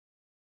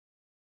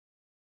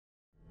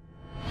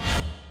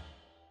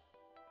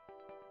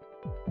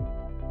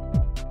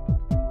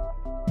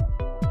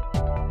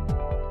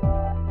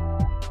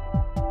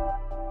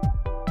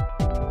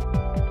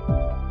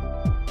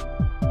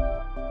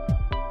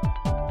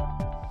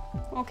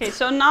Okay,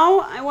 so now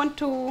I want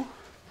to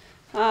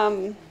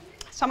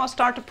somehow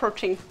start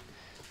approaching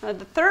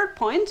the third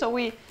point. So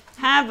we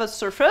have a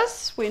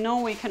surface. We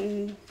know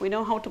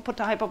how to put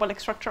a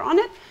hyperbolic structure on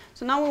it.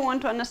 So now we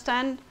want to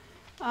understand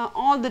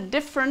all the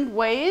different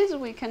ways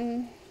we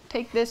can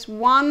take this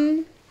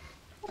one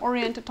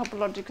oriented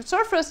topological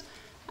surface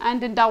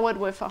and endow it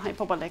with a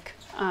hyperbolic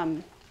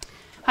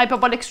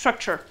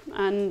structure.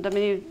 And I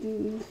mean,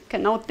 you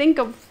can now think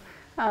of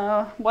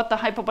what the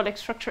hyperbolic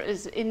structure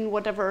is in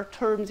whatever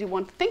terms you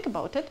want to think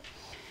about it.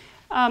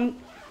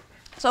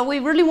 So we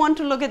really want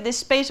to look at this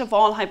space of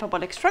all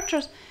hyperbolic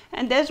structures.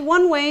 And there's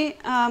one way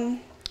to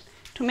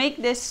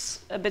make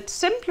this a bit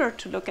simpler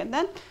to look at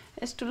that,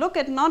 is to look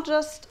at not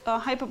just a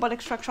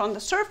hyperbolic structure on the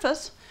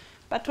surface,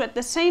 but to at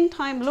the same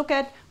time look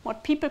at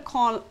what people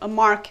call a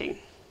marking.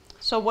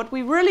 So what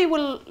we really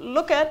will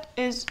look at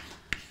is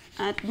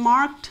at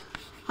marked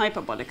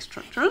hyperbolic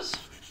structures.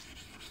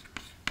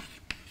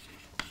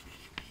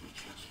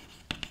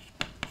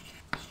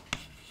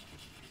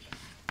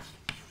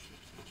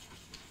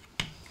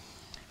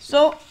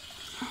 So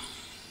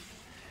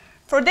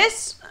for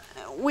this,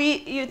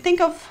 you think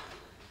of,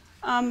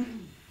 so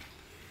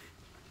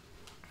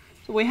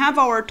we have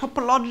our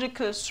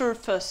topological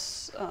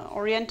surface,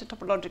 oriented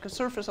topological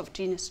surface of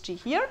genus G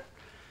here.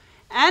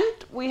 And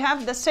we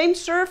have the same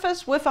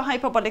surface with a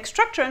hyperbolic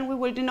structure, and we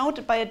will denote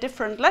it by a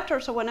different letter.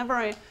 So whenever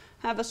I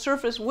have a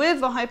surface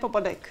with a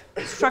hyperbolic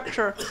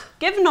structure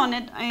given on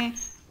it, I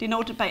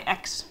denote it by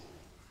X.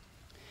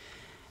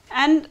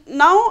 And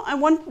now I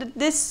want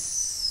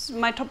this,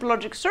 my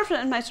topological surface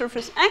and my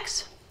surface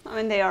X, I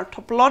mean, they are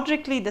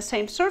topologically the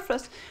same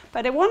surface,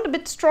 but I want a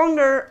bit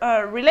stronger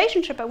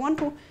relationship. I want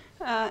to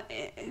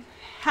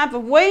have a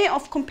way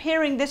of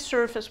comparing this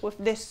surface with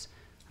this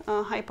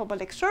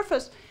hyperbolic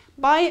surface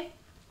by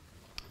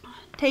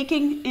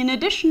taking, in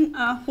addition,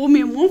 a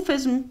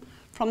homeomorphism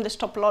from this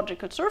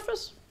topological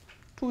surface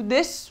to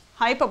this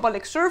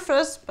hyperbolic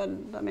surface, but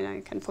I mean, I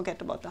can forget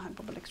about the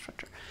hyperbolic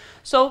structure.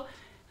 So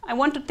I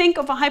want to think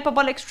of a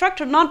hyperbolic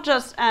structure not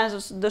just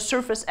as the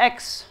surface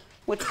X,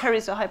 which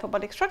carries a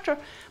hyperbolic structure,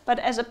 but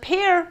as a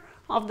pair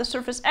of the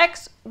surface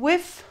X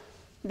with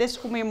this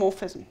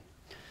homeomorphism.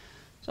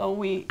 So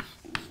we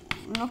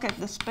look at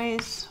the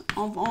space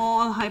of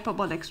all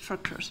hyperbolic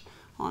structures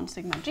on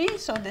sigma G.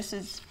 So this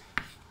is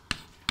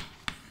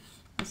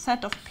a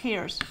set of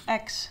pairs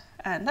X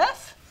and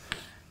F,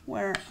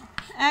 where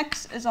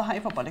X is a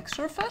hyperbolic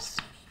surface,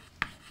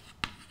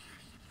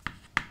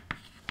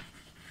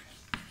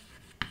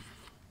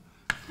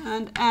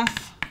 and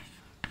F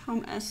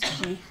from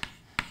SG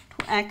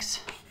to X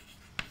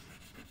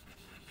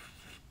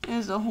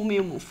is a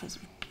homeomorphism.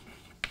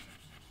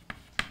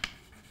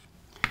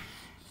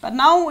 But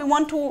now we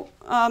want to,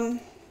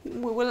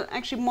 we will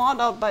actually mod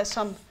out by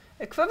some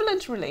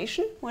equivalence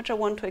relation, which I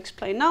want to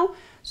explain now.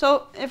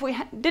 So if we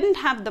didn't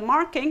have the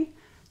marking,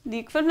 the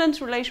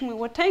equivalence relation we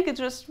would take is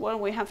just, well,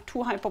 we have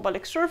two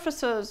hyperbolic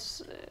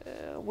surfaces,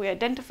 we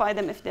identify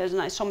them if there's an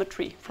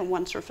isometry from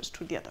one surface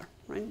to the other,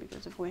 right?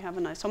 Because if we have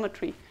an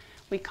isometry,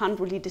 we can't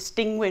really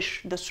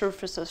distinguish the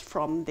surfaces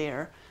from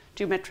their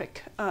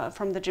geometric,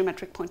 from the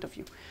geometric point of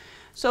view.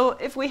 So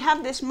if we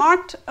have this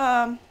marked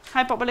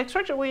hyperbolic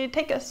structure, we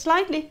take a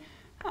slightly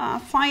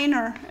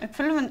finer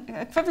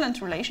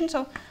equivalence relation.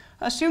 So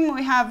assume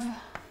we have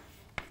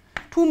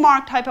two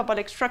marked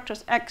hyperbolic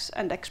structures X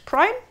and X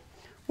prime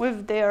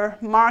with their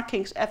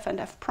markings F and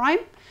F prime.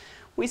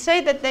 We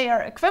say that they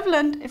are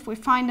equivalent if we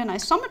find an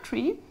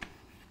isometry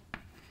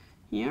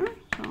here,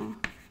 so,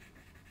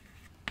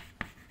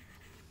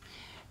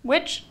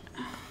 which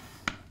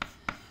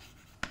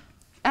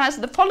has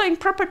the following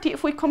property.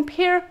 If we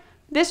compare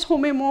this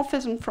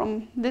homeomorphism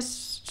from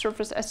this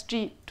surface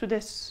SG to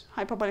this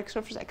hyperbolic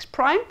surface X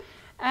prime,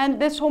 and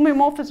this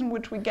homeomorphism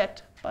which we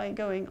get by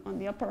going on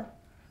the upper,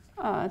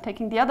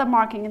 taking the other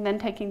marking and then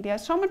taking the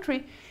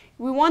isometry,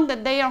 we want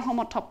that they are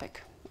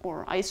homotopic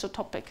or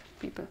isotopic,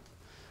 people.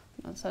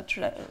 So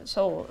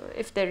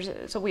if there's,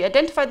 so we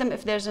identify them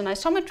if there's an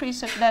isometry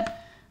such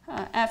that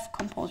F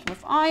composed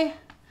with I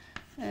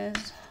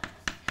is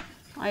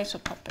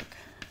isotopic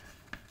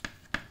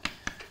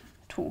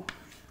to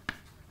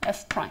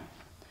F prime.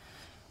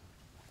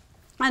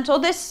 And so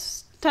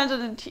this turns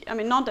out, I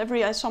mean, not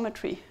every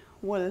isometry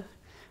will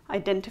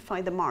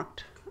identify the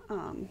marked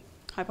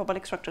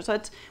hyperbolic structure. So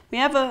it's, we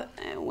have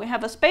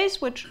a space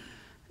which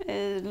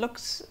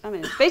looks, I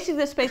mean, it's basically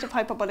the space of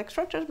hyperbolic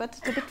structures, but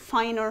it's a bit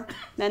finer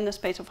than the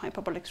space of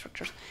hyperbolic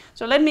structures.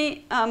 So let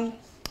me,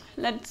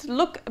 let's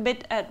look a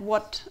bit at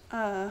what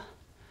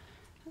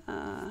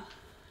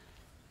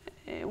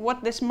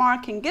this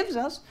marking gives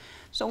us.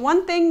 So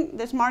one thing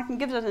this marking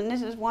gives us, and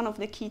this is one of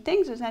the key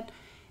things, is that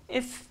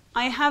if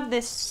I have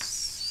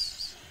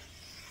this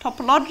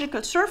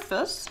topological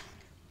surface,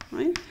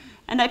 right,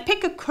 and I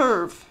pick a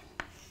curve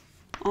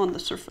on the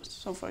surface,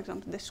 so for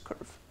example this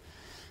curve,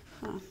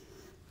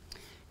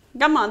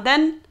 gamma,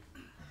 then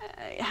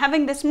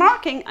having this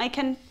marking, I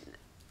can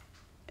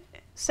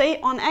say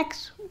on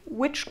X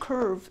which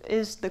curve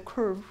is the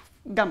curve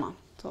gamma.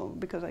 So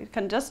because I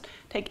can just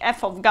take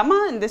f of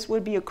gamma, and this will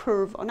be a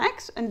curve on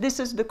x, and this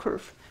is the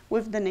curve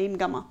with the name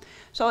gamma.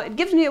 So it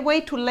gives me a way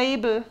to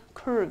label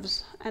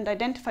curves and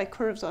identify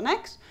curves on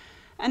x.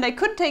 And I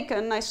could take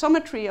an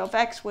isometry of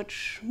x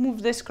which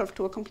moves this curve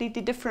to a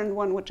completely different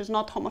one which is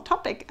not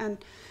homotopic, and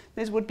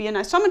this would be an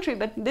isometry,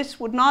 but this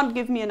would not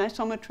give me an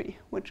isometry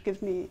which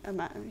gives me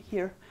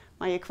here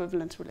my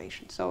equivalence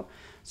relation. So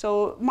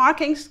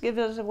markings give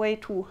us a way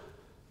to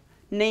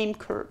name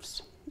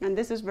curves, and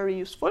this is very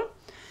useful.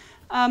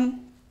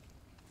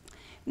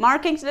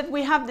 Markings that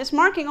we have, this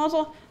marking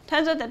also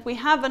tells us that we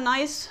have a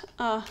nice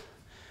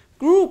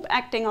group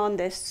acting on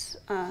this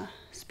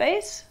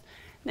space,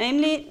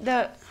 namely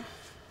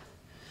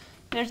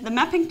there's the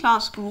mapping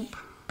class group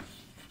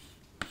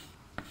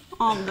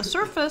on the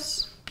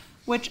surface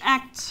which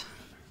acts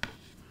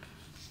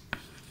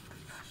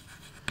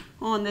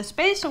on this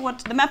space. So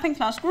what's the mapping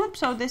class group?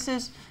 So this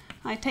is,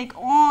 I take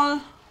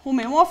all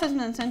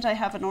homeomorphisms, and since I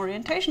have an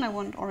orientation, I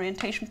want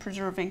orientation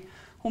preserving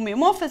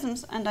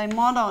homeomorphisms, and I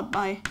mod out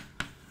by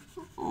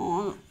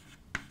all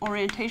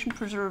orientation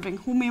preserving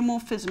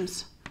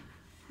homeomorphisms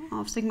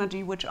of sigma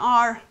g which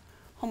are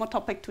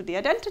homotopic to the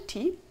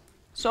identity.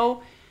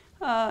 So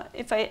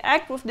if I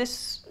act with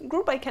this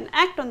group, I can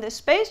act on this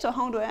space. So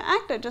how do I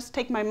act? I just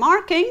take my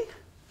marking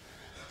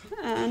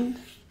and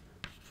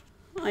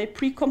I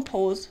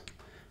precompose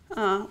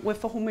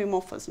with a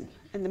homeomorphism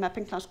in the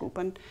mapping class group.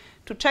 And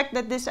to check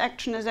that this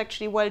action is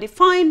actually well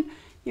defined,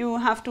 you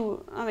have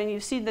to, I mean, you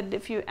see that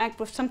if you act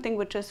with something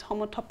which is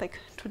homotopic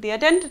to the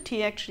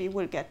identity, actually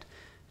will get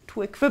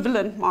two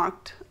equivalent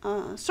marked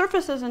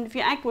surfaces. And if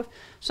you act with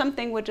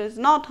something which is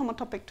not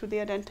homotopic to the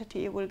identity,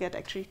 you will get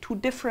actually two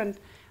different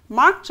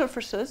marked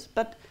surfaces.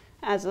 But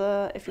as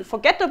if you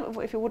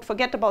would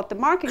forget about the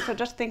marking, so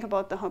just think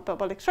about the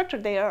hyperbolic structure,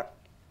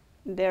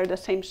 they're the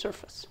same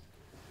surface,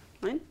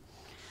 right?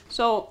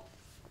 So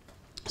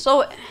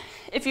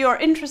if you are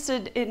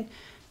interested in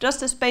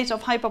just a space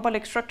of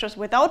hyperbolic structures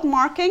without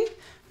marking,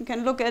 you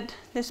can look at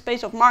this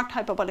space of marked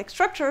hyperbolic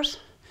structures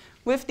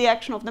with the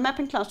action of the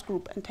mapping class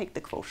group and take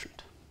the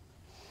quotient.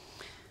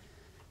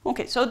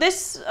 Okay, so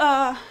this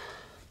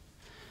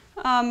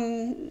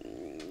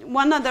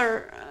one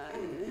other,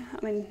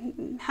 I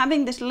mean,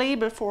 having this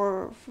label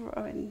for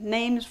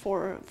names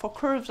for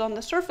curves on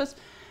the surface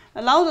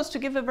allows us to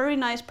give a very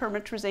nice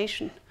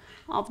parametrization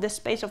of this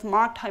space of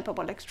marked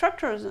hyperbolic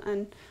structures,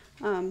 and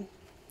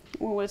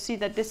we will see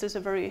that this is a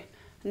very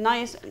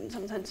nice and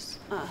sometimes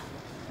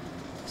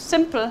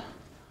simple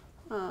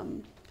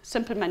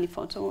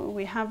manifold. So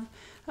we have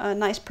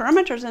nice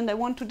parameters, and I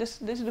want to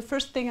this is the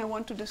first thing I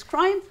want to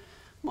describe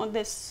on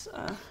this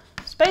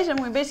space, and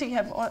we basically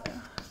have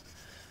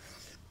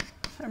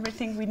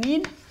everything we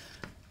need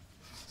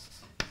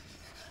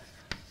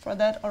for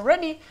that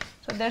already.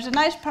 So there's a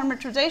nice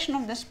parametrization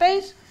of the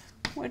space,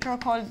 which are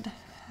called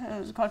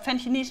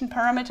Fenton-Nielsen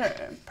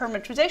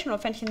parametrization or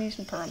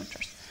Fenton-Nielsen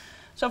parameters.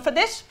 So for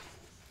this,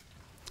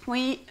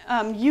 we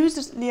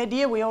use the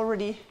idea we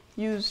already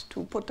used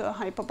to put a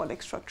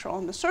hyperbolic structure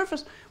on the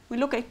surface. We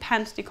look at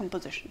Pan's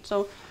decomposition.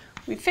 So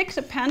we fix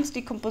a Pan's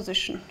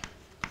decomposition.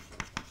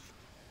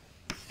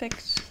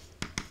 Fix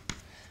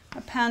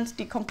a Pan's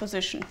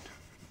decomposition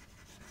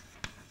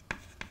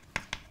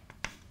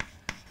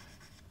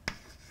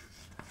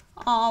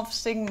of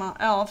sigma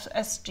of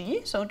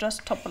SG, so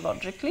just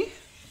topologically.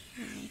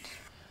 And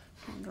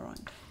draw it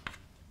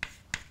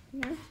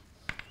here.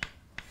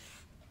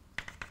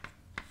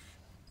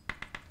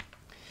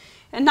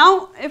 And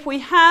now, if we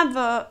have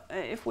a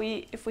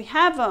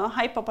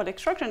hyperbolic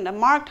structure and a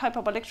marked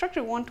hyperbolic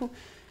structure, we want to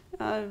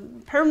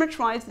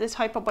parameterize this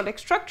hyperbolic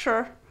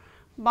structure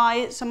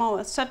by somehow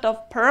a set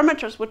of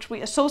parameters which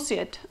we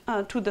associate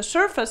to the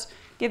surface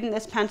given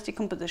this Pan's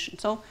decomposition.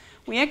 So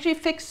we actually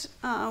fix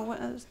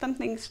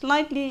something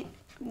slightly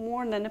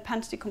more than a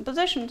Pan's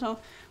decomposition. So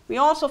we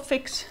also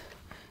fix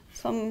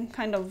some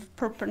kind of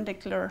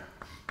perpendicular,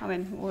 I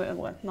mean,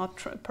 well, not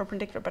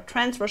perpendicular, but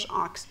transverse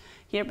arcs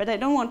here. But I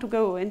don't want to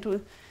go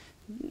into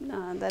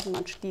that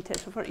much detail.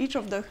 So for each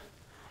of the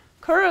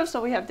curves,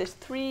 so we have this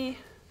three,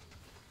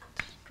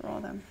 let's draw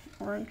them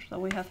orange. So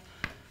we have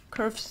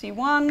curve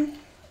C1,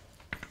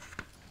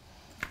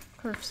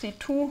 curve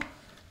C2,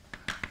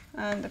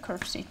 and the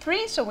curve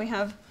C3. So we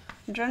have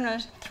in general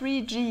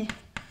 3G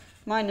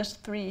minus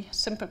 3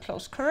 simple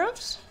closed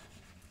curves.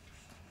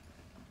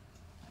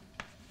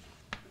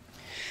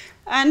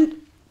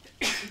 And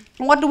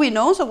what do we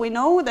know? So we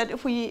know that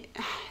if we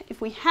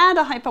had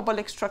a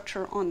hyperbolic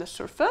structure on the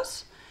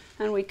surface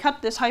and we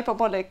cut this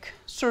hyperbolic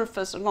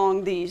surface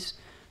along these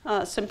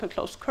simple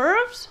closed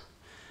curves,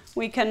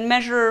 we can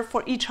measure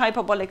for each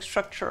hyperbolic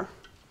structure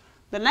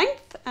the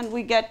length, and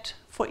we get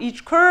for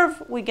each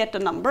curve we get a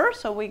number.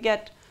 So we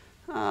get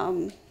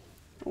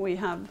we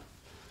have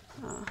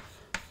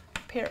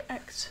pair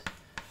x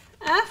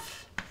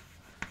f.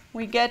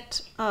 We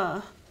get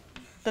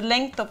the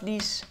length of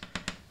these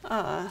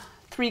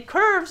three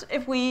curves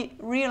if we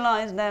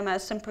realize them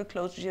as simple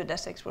closed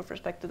geodesics with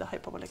respect to the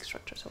hyperbolic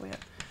structure. So we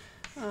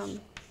have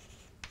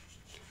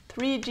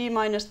 3G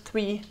minus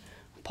 3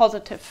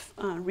 positive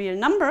real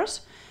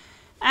numbers.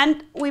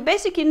 And we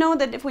basically know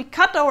that if we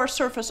cut our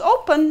surface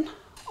open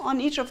on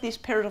each of these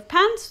pairs of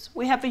pans,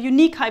 we have a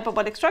unique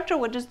hyperbolic structure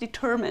which is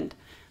determined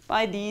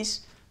by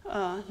these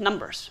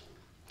numbers.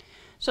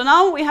 So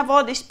now we have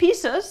all these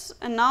pieces,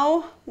 and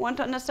now we want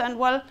to understand,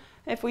 well,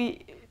 if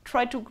we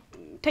try to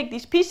take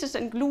these pieces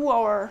and glue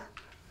our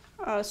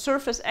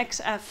surface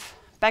XF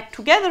back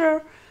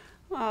together,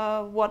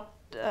 what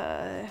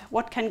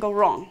can go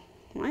wrong,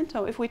 right?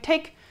 So if we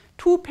take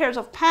two pairs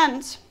of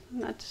pans,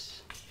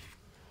 that's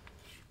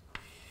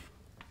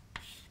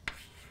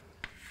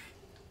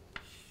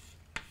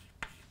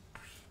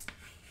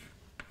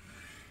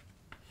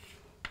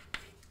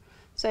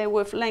say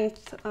with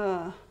length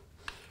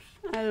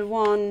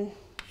L1,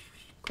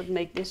 could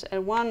make this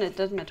L1, it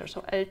doesn't matter,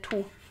 so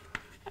L2,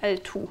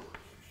 L2,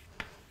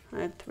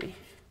 L3,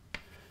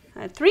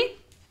 L3.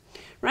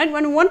 Right,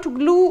 when we want to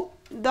glue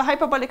the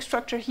hyperbolic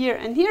structure here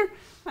and here,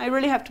 I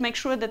really have to make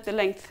sure that the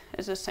length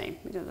is the same,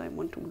 because I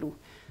want to glue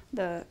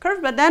the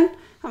curve. But then,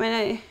 I mean,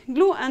 I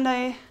glue and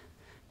I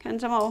can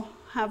somehow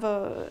have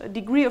a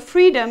degree of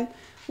freedom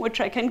which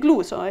I can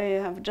glue. So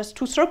I have just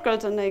two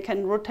circles and I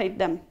can rotate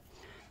them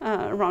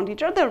around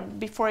each other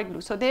before I glue.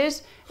 So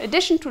there's,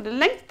 addition to the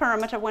length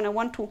parameter, when I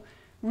want to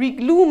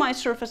reglue my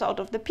surface out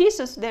of the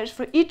pieces, there's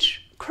for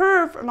each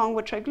curve along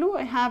which I glue,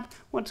 I have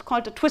what's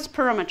called a twist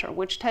parameter,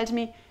 which tells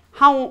me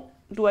how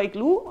do I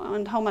glue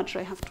and how much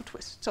I have to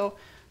twist. So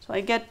I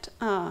get,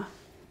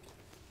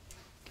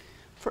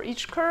 for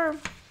each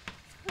curve,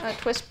 a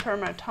twist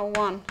parameter tau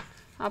 1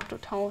 up to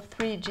tau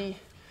 3g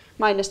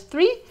minus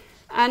 3.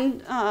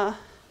 And so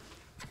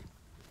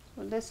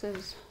this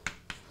is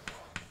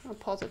a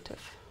positive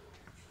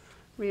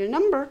real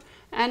number.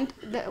 And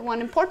the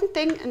one important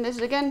thing, and this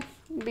is again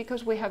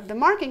because we have the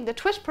marking, the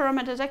twist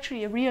parameter is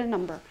actually a real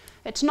number.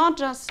 It's not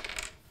just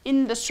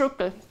in the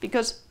circle,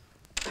 because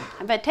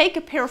if I take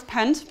a pair of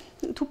pans,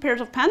 two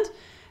pairs of pans,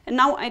 and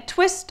now I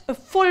twist a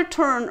full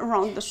turn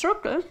around the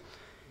circle,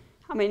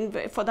 I mean,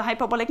 for the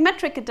hyperbolic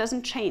metric, it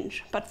doesn't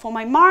change. But for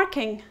my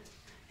marking,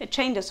 it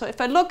changes. So if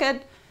I look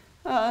at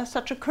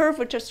such a curve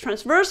which is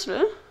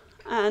transversal,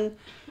 and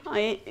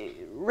I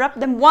wrap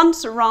them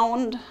once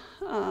around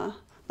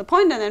the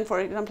point, and then,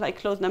 for example, I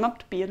close them up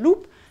to be a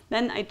loop,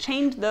 then I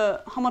change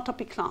the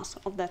homotopy class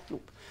of that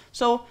loop.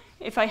 So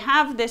if I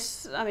have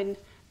this, I mean,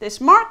 this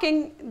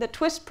marking, the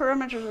twist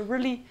parameters are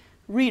really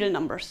real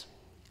numbers.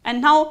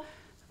 And now,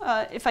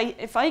 if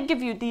I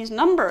give you these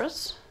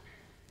numbers,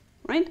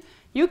 right,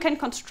 you can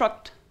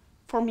construct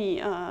for me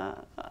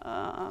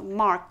a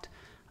marked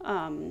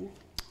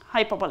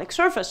hyperbolic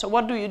surface. So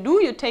what do?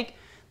 You take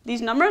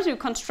these numbers, you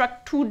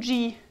construct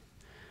 2G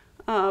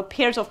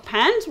pairs of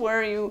pans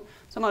where you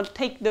somehow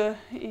take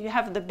you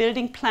have the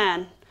building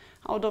plan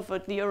out of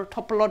your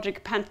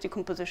topologic pans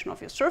decomposition of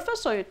your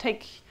surface. So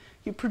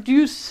you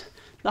produce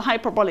the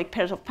hyperbolic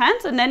pairs of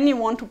pans, and then you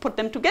want to put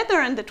them together,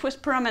 and the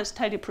twist parameters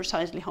tell you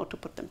precisely how to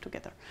put them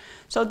together.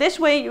 So this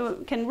way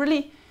you can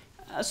really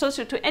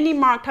associate to any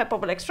marked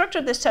hyperbolic structure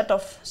this set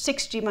of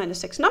 6G minus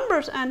 6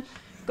 numbers and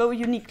go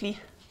uniquely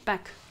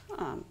back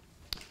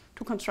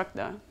to construct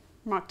the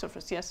marked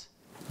surface. Yes?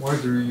 Where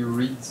do you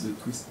read the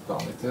twist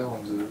parameter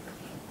on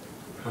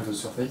the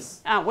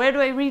surface? Where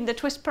do I read the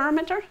twist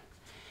parameter?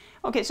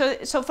 Okay,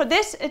 so for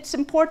this it's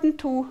important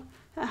to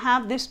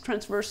have this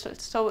transversal.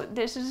 So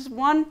this is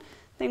one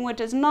thing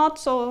which is not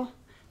so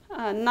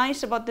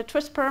nice about the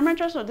twist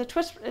parameters, or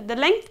the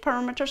length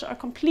parameters are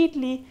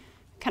completely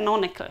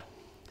canonical.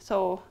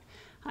 So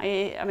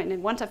I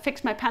mean, once I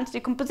fix my pans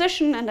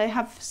decomposition and I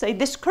have, say,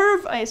 this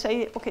curve, I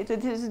say, okay, so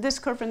this is this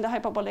curve in the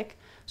hyperbolic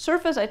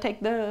surface. I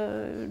take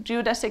the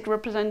geodesic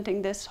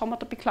representing this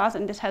homotopy class,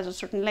 and this has a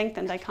certain length,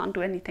 and I can't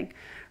do anything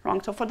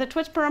wrong. So for the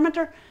twist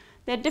parameter,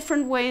 there are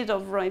different ways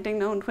of writing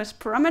down twist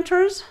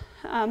parameters,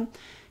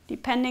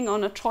 depending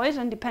on a choice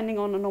and depending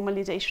on a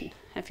normalization,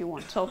 if you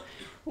want. So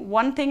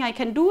one thing I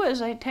can do is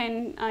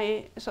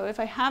so if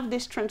I have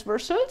these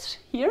transversals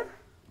here,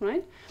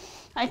 right,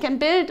 I can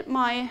build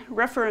my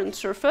reference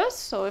surface.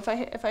 So if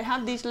I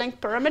have these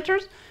length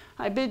parameters,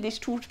 I build these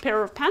two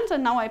pair of pans,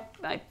 and now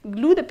I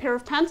glue the pair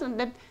of pans, and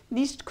let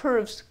these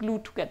curves glue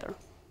together,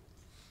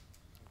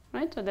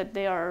 right? So that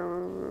they are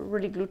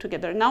really glued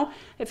together. Now,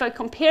 if I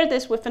compare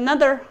this with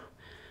another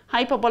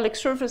hyperbolic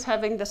surface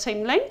having the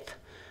same length,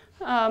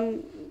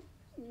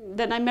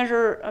 then I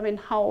measure, I mean,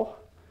 how,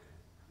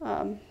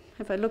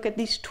 if I look at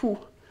these two,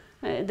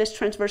 this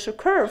transversal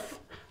curve,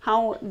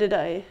 how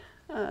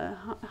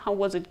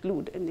was it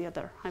glued in the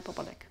other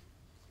hyperbolic?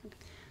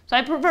 So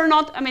I prefer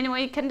not, I mean,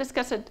 we can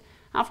discuss it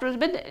afterwards,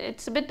 but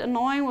it's a bit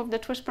annoying with the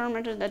twist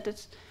parameter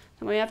that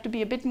we have to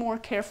be a bit more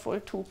careful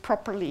to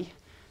properly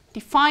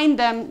define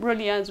them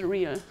really as a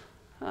real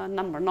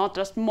number, not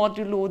just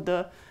modulo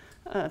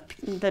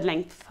the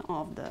length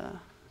of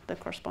the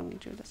corresponding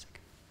geodesic.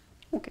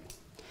 Okay.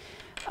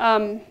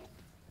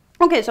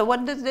 Okay, so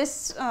what does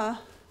this tell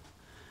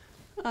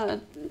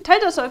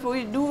us? So if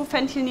we do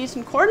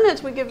Fenton-Nielsen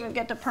coordinates, we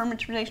get a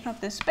parameterization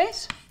of this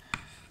space,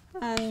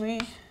 and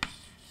we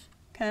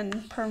can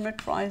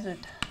parameterize it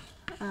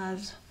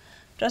as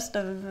just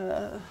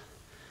a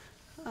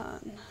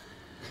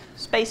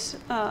space,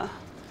 a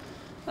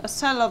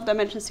cell of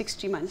dimension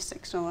 6g minus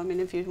 6. So I mean,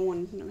 if you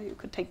want, you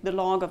could take the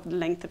log of the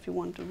length if you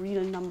want a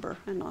real number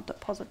and not a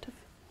positive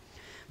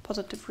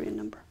real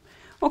number.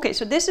 Okay,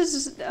 so this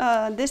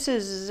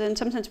is in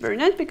some sense very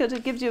nice because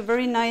it gives you a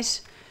very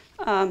nice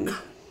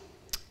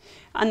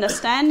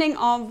understanding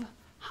of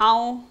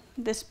how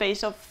the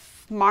space of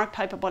marked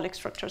hyperbolic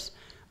structures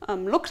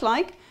looks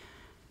like.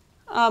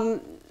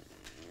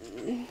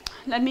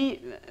 Let me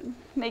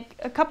make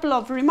a couple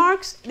of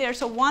remarks there.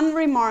 So one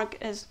remark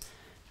is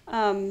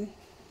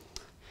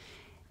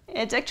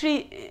it's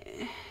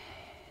actually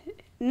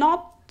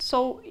not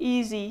so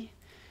easy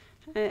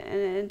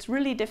and it's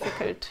really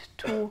difficult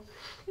to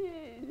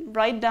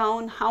write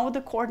down how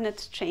the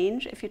coordinates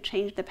change if you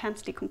change the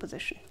Pants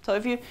decomposition. So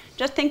if you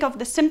just think of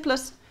the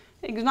simplest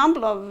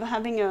example of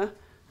having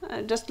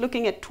just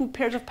looking at two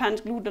pairs of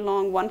pants glued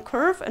along one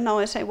curve, and now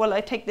I say, well,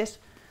 I take this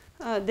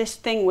this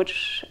thing,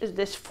 which is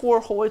this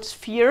 4-hole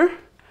sphere,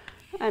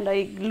 and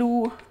I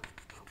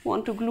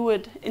want to glue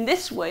it in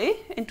this way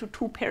into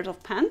two pairs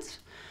of pants,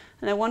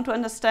 and I want to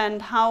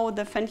understand how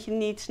the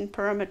Fenchel-Nielsen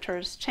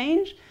parameters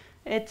change.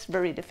 It's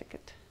very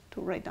difficult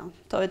to write down.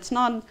 So it's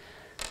not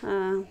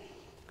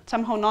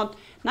somehow not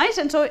nice,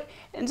 and so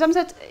in some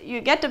sense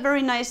you get a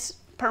very nice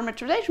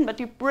parameterization, but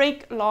you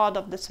break a lot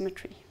of the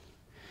symmetry.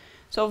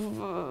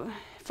 So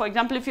for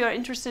example, if you're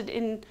interested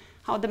in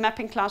how the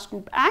mapping class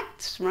group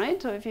acts,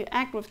 right? So if you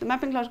act with the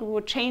mapping class group, it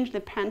would change the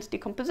Pants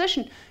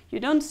decomposition.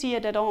 You don't see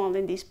it at all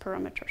in these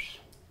parameters,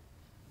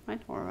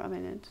 right? Or I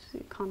mean,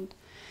 you can't.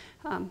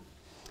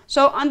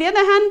 So on the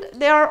other hand,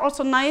 they are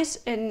also nice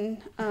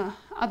in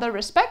other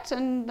respects.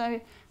 And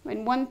I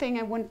mean, one thing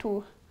I want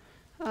to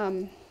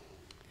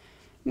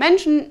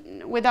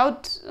mention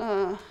without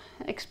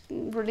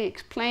really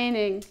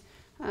explaining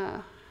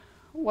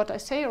what I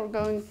say or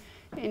going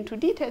into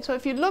detail. So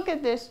if you look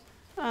at this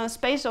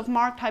space of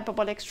marked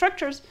hyperbolic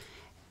structures,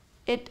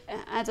 it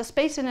as a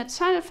space in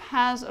itself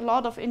has a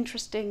lot of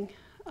interesting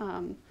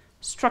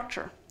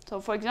structure.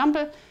 So for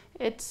example,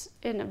 it's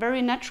in a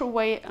very natural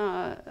way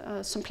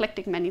a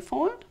symplectic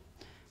manifold,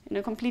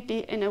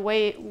 in a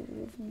way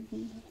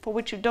for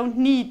which you don't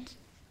need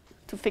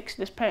to fix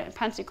this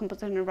Pants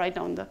decomposition and write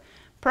down the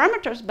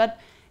parameters. But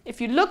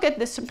if you look at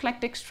this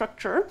symplectic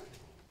structure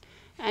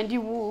and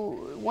you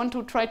want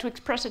to try to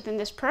express it in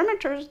these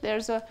parameters,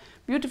 there's a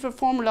beautiful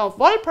formula of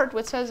Wolpert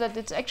which says that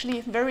it's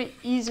actually very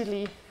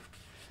easily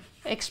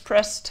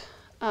expressed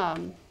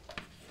in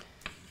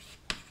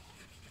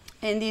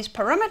these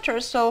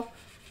parameters.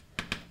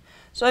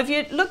 So if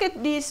you look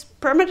at these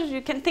parameters,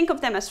 you can think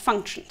of them as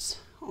functions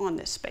on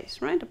this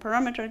space, right? A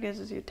parameter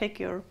gives you take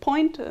your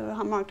point,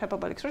 marked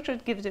hyperbolic structure,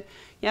 it gives you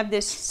have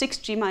this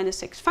 6g minus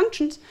 6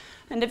 functions,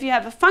 and if you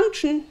have a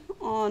function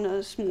on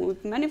a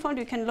smooth manifold,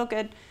 you can look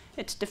at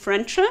its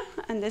differential,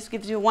 and this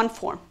gives you one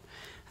form.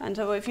 And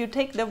so if you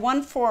take the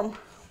one form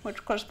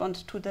which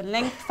corresponds to the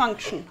length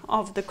function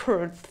of the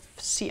curve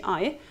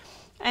Ci,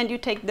 and you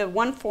take the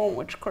one form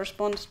which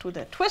corresponds to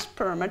the twist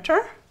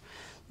parameter,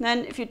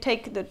 then if you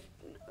take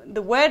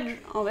the wedge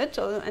of it,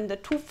 and the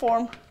two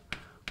form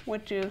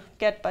which you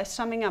get by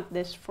summing up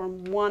this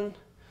from 1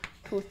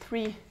 to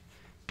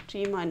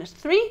 3g minus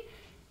 3,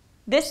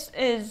 this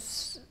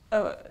is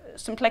a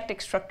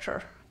symplectic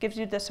structure, gives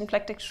you the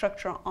symplectic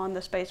structure on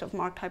the space of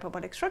marked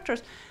hyperbolic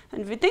structures.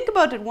 And if you think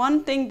about it,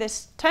 one thing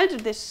this tells you,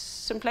 this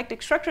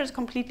symplectic structure is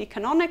completely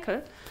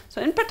canonical.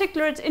 So in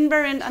particular, it's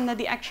invariant under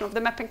the action of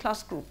the mapping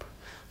class group.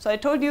 So I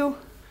told you,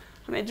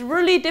 I mean, it's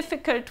really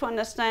difficult to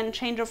understand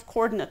change of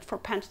coordinate for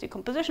Pants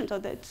decomposition. So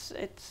that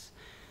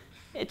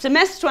it's a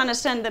mess to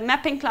understand the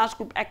mapping class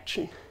group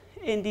action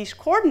in these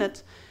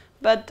coordinates.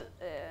 But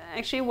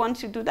actually,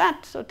 once you do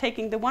that, so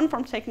taking the one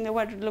form, taking the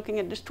wedge, looking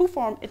at this two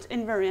form, it's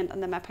invariant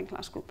on the mapping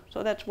class group.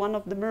 So that's one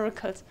of the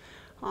miracles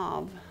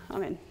of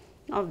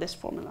this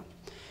formula.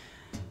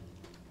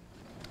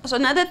 So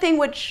another thing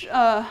which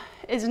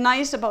is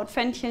nice about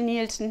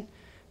Fenchel-Nielsen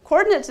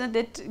coordinates is that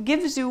it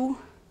gives you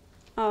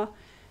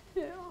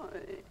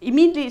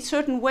immediately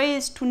certain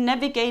ways to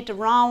navigate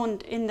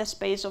around in the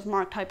space of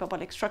marked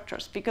hyperbolic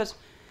structures, because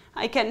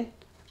I can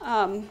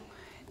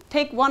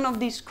take one of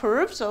these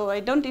curves, so I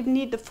don't even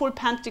need the full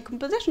Pants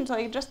decomposition, so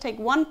I just take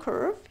one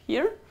curve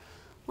here.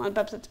 Well,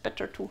 perhaps it's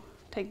better to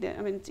take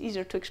it's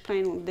easier to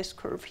explain with this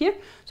curve here.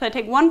 So I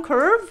take one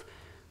curve,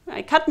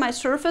 I cut my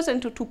surface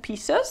into two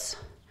pieces.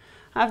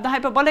 I have the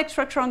hyperbolic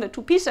structure on the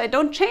two pieces, I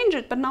don't change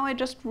it, but now I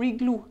just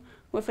reglue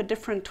with a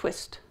different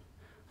twist.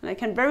 And I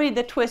can vary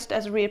the twist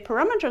as a real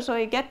parameter, so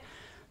I get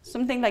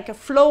something like a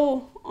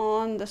flow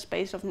on the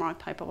space of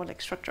marked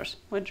hyperbolic structures,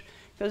 which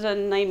gives a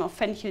name of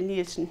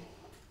Fenchel-Nielsen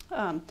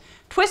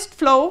twist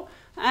flow.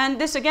 And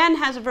this again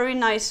has a very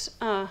nice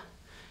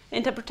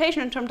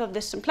interpretation in terms of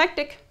this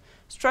symplectic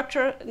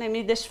structure,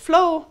 namely this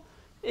flow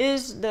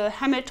is the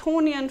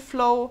Hamiltonian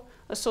flow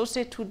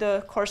associated to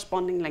the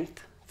corresponding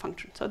length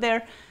function. So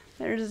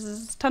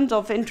there's tons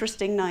of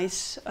interesting,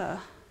 nice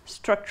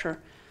structure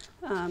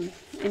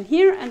in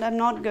here, and I'm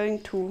not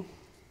going to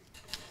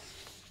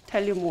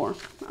tell you more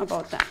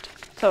about that.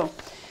 So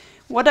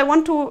what I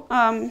want to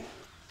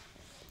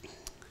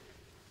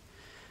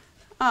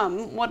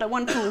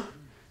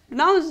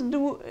now is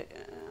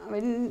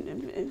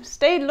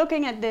stay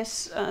looking at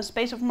this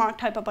space of marked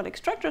hyperbolic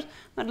structures,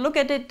 but look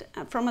at it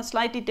from a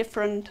slightly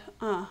different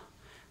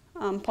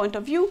point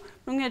of view,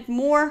 looking at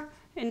more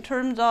in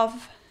terms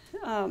of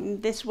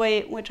this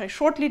way, which I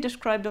shortly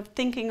described, of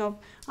thinking of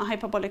a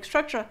hyperbolic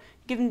structure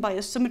given by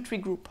a symmetry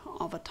group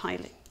of a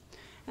tiling.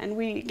 And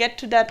we get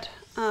to that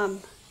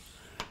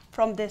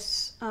from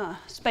this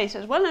space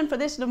as well. And for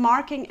this, the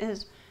marking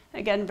is,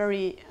 again,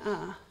 very,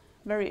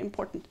 very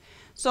important.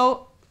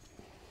 So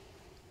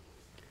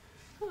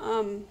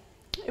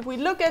if we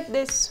look at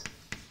this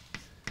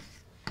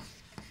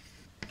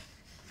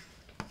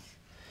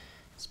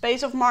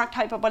space of marked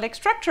hyperbolic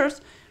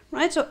structures,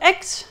 right? So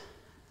X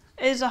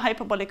is a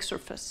hyperbolic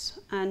surface.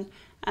 And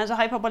as a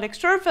hyperbolic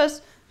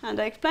surface, and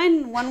I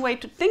explained, one way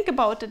to think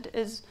about it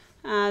is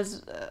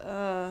as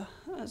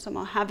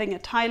somehow having a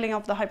tiling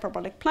of the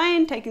hyperbolic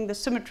plane, taking the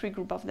symmetry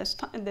group of this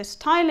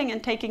tiling,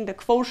 and taking the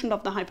quotient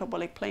of the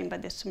hyperbolic plane by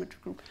this symmetry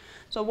group.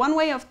 So one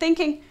way of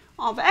thinking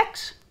of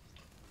X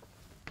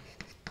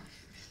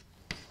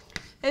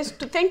is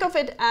to think of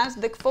it as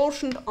the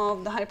quotient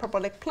of the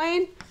hyperbolic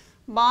plane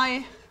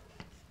by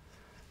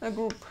a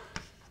group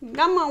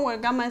gamma, where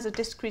gamma is a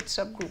discrete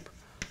subgroup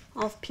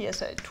of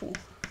PSL2R.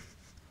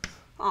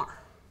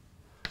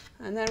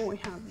 And then we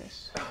have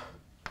this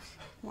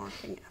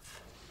marking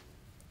F,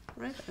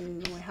 right?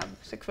 And we have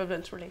this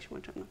equivalence relation,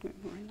 which I'm not going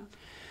to write down.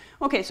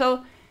 Okay,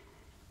 so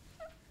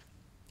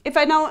if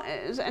I now,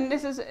 and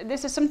this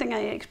is something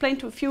I explained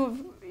to a few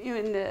of you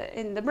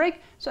in the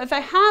break. So if I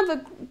have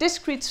a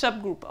discrete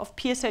subgroup of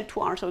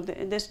PSL2R, so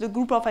there's the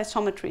group of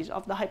isometries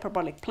of the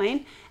hyperbolic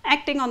plane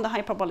acting on the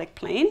hyperbolic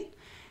plane,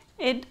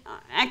 it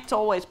acts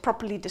always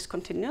properly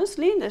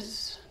discontinuously. This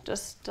is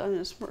just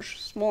a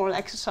small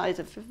exercise.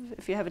 If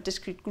you have a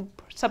discrete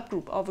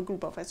subgroup of a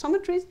group of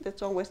isometries,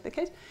 that's always the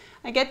case.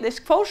 I get this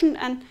quotient,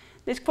 and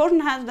this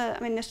quotient has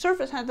the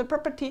surface has the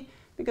property,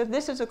 because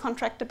this is a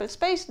contractible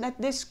space,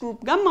 that this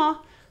group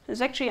gamma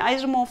is actually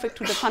isomorphic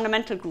to the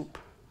fundamental group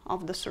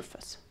of the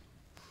surface,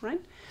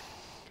 right?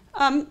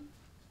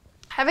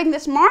 Having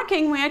this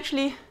marking, we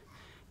actually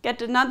get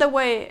an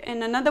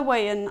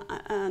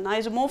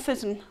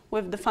isomorphism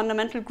with the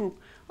fundamental group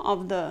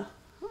of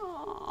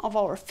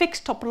our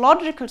fixed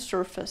topological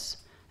surface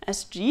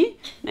SG.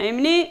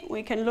 Namely,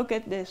 we can look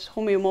at this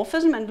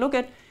homeomorphism and look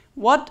at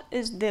what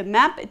is the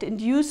map it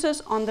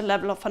induces on the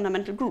level of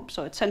fundamental group.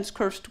 So it sends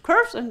curves to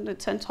curves, and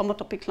it sends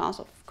homotopy class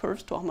of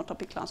curves to a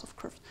homotopy class of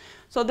curves.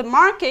 So the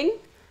marking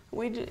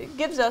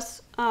gives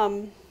us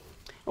a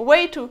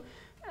way to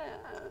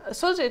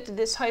associate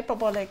this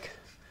hyperbolic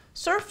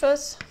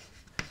surface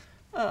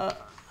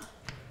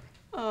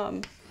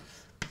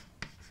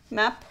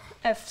map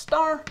F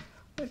star,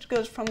 which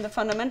goes from the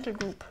fundamental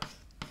group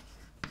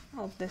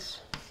of this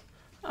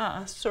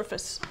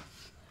surface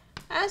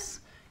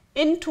S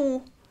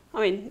into,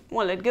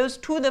 it goes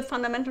to the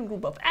fundamental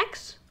group of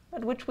X,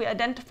 at which we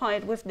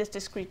identified with this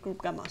discrete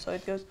group gamma. So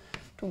it goes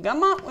to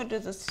gamma, which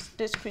is a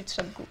discrete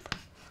subgroup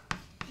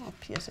of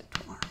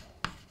PSL2R.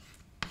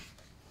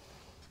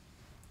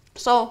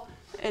 So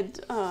it,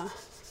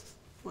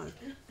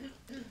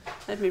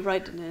 let me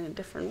write it in a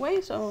different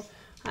way. So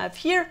I have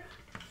here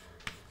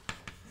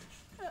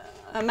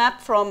a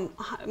map from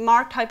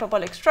marked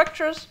hyperbolic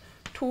structures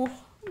to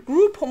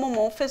group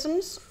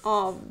homomorphisms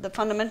of the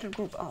fundamental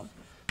group of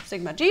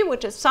sigma G,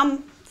 which is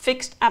some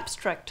fixed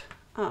abstract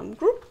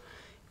group,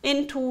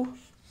 into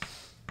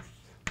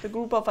the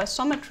group of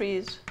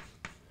isometries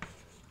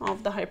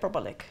of the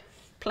hyperbolic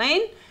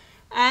plane.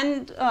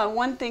 And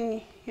one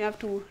thing you have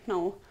to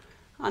now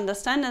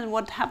understand is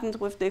what happens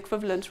with the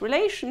equivalence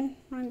relation.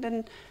 Right?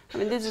 Then,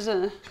 this is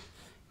a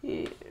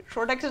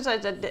short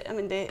exercise that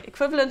the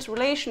equivalence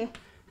relation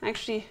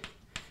actually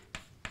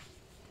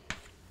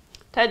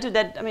tells you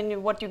that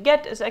what you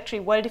get is actually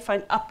well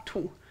defined up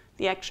to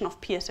the action of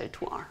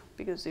PSL2R,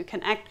 because you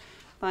can act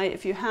by,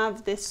 if you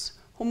have this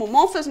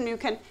homomorphism, you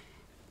can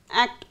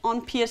act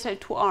on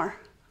PSL2R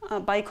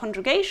by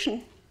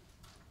conjugation,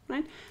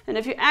 right? And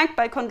if you act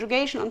by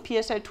conjugation on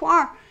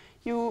PSL2R,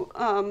 you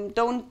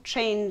don't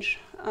change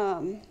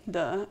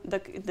the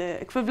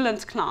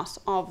equivalence class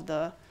of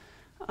the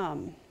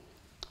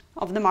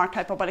marked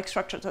hyperbolic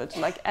structure. So it's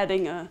like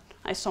adding an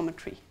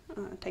isometry,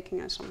 taking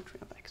an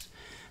isometry of X.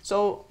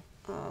 So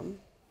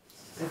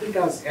I think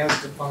as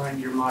defined,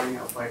 you're modding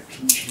out by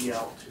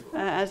PGL too.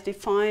 As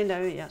defined,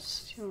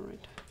 yes, you're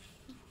right.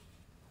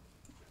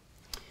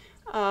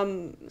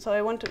 So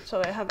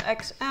I have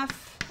XF,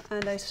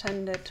 and I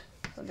send it.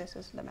 So this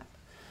is the map.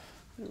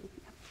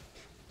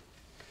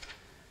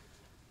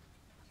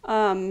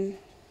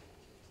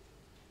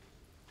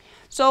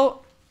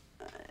 So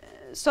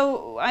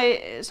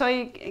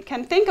I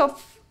can think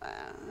of,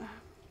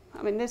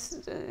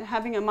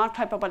 having a marked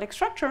hyperbolic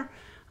structure.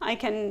 I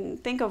can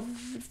think of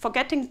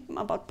forgetting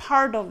about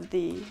part of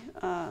the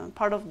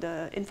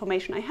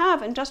information I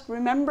have, and just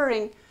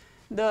remembering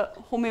the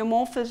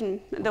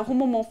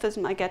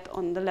homomorphism I get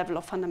on the level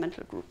of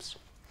fundamental groups,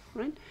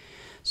 right?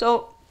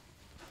 So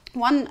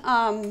one,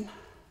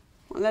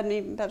 let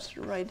me perhaps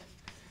write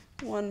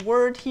one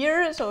word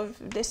here. So if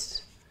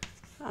this,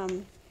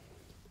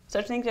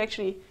 such things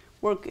actually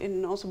work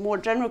in also more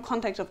general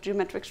context of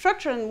geometric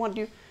structure, and what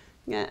you,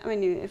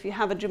 if you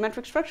have a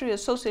geometric structure, you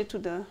associate to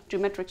the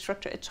geometric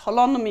structure its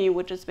holonomy,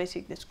 which is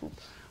basically this group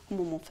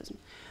homomorphism.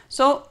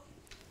 So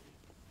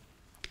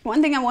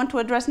one thing I want to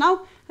address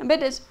now a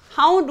bit is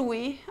how do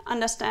we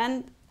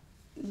understand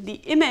the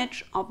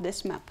image of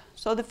this map?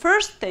 So the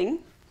first thing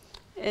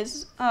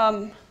is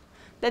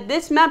that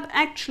this map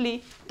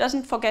actually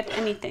doesn't forget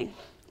anything.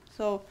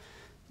 So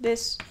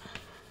this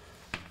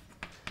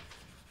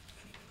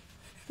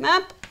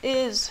map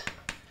is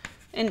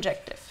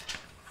injective.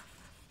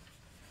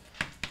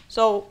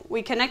 So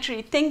we can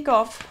actually think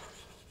of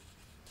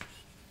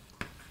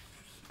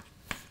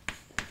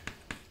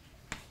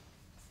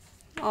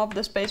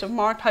the space of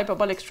marked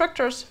hyperbolic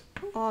structures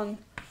on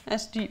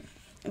SG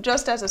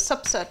just as a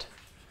subset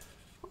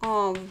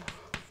of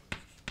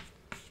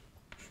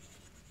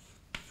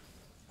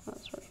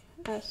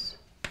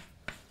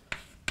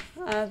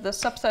the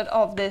subset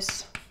of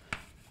this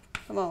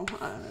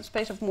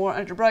space of more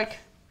algebraic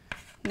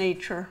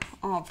nature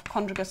of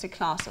conjugacy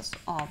classes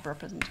of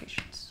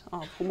representations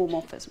of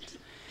homomorphisms.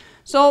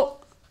 So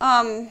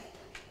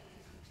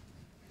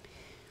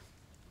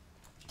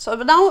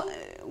but now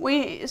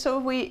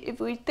if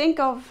we think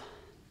of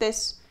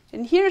this,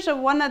 and here's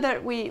one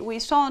other, we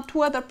saw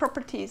two other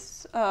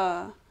properties,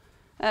 one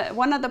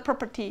other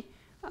property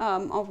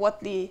of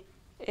what the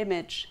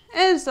image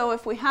is. So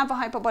if we have a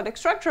hyperbolic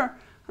structure,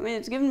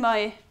 it's given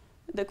by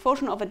the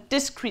quotient of a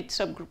discrete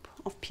subgroup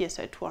of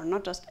PSA2R,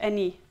 not just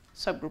any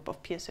subgroup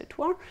of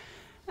PSA2R.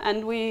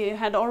 And we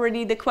had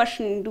already the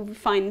question, do we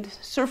find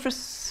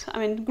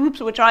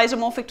groups which are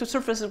isomorphic to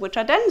surfaces which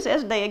are dense?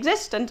 Yes, they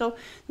exist. And so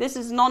this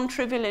is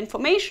non-trivial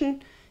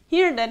information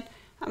here that,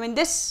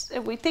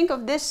 if we think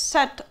of this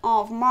set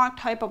of marked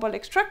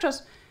hyperbolic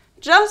structures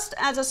just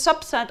as a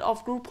subset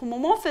of group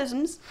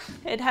homomorphisms,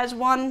 it has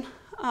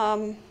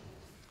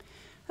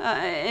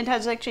it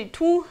has actually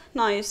two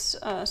nice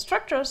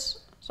structures.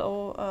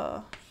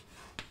 So,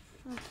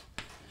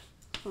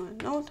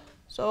 note.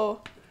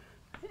 So,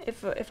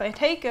 if I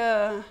take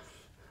a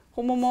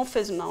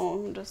homomorphism now,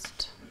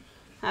 just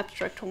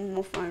abstract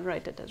homomorphism, I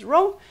write it as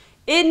rho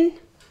in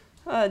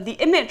the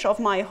image of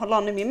my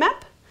holonomy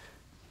map,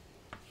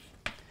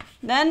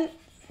 then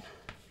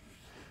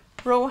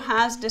rho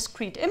has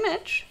discrete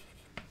image.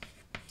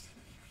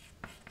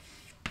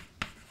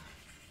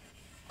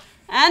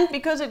 And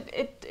because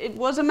it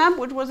was a map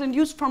which was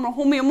induced from a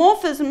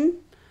homeomorphism,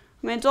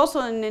 it's also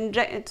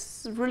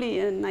it's really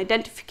an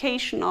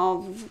identification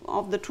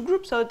of the two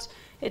groups, so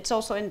it's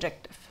also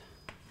injective.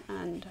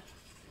 And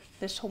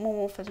this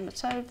homomorphism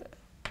itself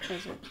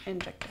is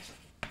injective.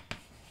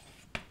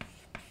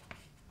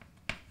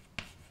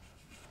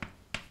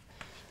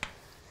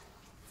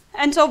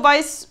 And so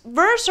vice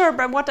versa,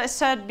 by what I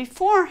said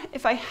before,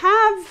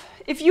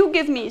 if you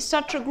give me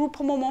such a group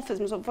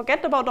homomorphism, so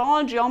forget about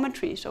all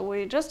geometry, so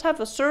we just have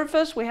a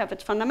surface, we have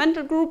its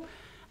fundamental group,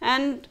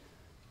 and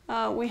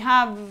we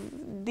have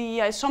the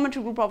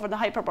isometry group over the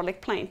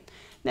hyperbolic plane.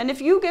 Then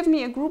if you give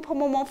me a group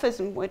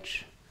homomorphism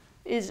which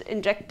is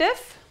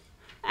injective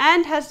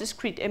and has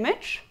discrete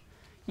image,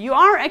 you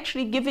are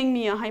actually giving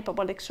me a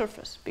hyperbolic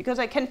surface, because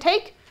I can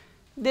take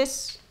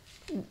this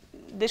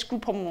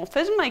group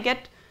homomorphism, I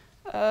get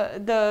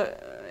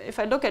if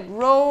I look at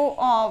rho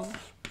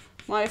of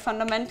my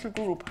fundamental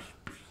group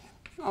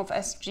of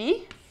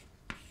SG,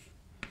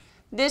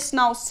 this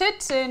now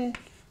sits in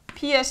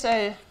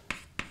PSL2R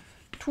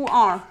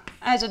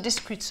as a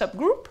discrete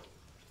subgroup,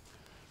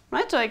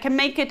 right? So I can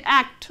make it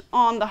act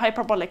on the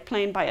hyperbolic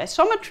plane by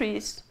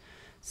isometries.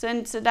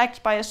 Since it acts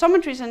by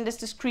isometries and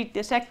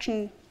this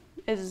action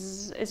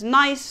is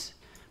nice,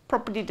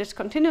 properly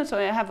discontinuous, so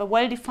I have a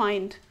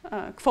well-defined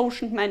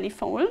quotient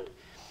manifold.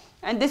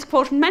 And this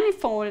quotient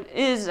manifold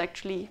is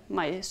actually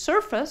my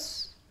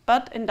surface,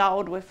 but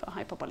endowed with a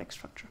hyperbolic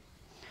structure.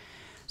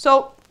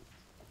 So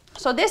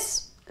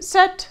this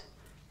set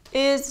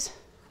is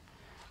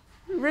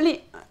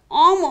really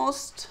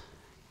almost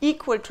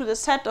equal to the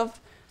set of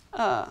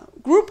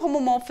group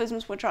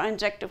homomorphisms which are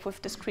injective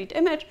with discrete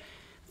image,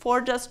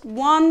 for just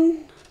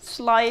one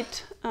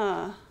slight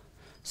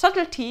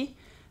subtlety,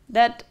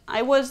 that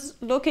I was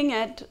looking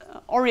at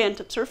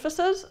oriented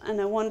surfaces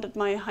and I wanted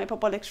my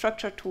hyperbolic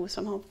structure to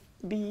somehow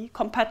be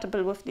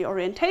compatible with the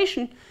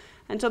orientation.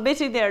 And so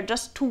basically there are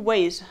just two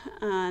ways,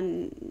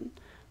 and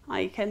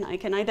I can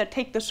either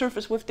take the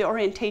surface with the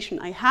orientation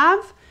I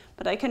have,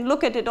 but I can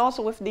look at it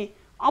also with the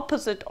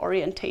opposite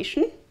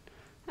orientation,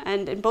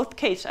 and in both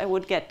cases I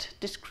would get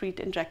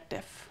discrete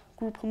injective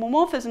group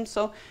homomorphism.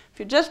 So if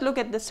you just look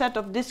at the set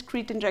of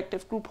discrete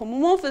injective group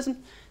homomorphism,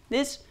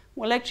 this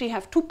will actually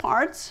have two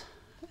parts,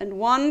 and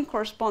one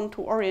corresponds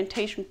to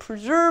orientation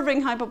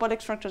preserving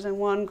hyperbolic structures, and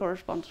one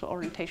corresponds to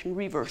orientation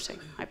reversing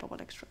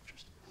hyperbolic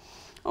structures.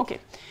 Okay,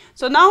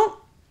 so now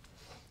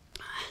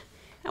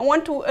I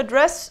want to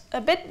address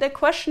a bit the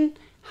question,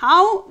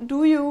 how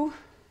do you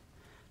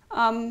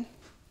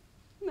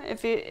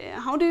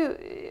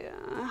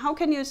how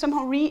can you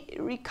somehow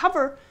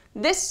recover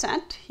this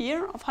set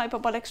here of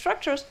hyperbolic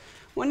structures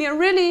when you're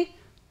really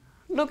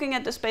looking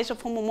at the space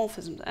of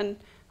homomorphisms? And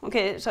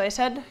okay, so I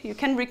said you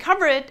can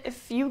recover it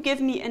if you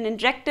give me an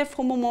injective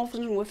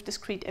homomorphism with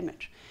discrete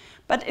image.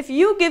 But if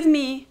you give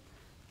me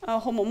a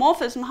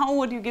homomorphism, how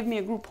would you give me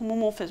a group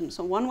homomorphism?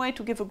 So one way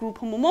to give a group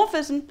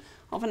homomorphism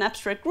of an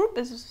abstract group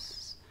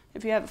is,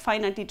 if you have a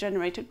finitely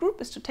generated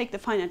group, is to take the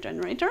finite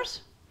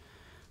generators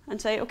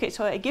and say, okay,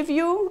 so I give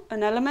you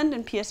an element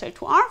in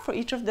PSL2R for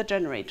each of the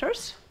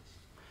generators,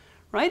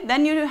 right?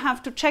 Then you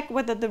have to check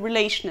whether the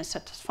relation is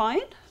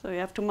satisfied. So you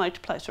have to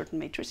multiply certain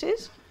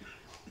matrices.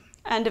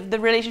 And if the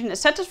relation is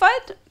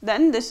satisfied,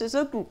 then this is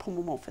a group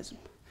homomorphism.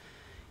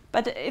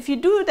 But if you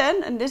do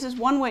then, and this is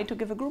one way to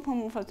give a group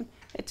homomorphism,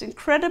 it's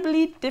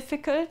incredibly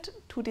difficult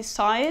to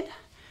decide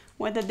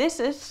whether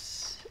this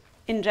is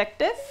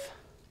injective,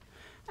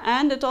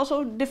 and it's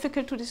also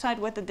difficult to decide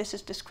whether this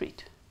is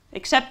discrete.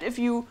 Except if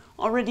you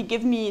already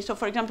give me, so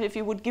for example, if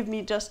you would give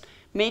me just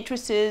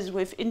matrices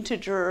with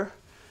integer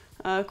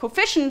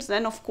coefficients,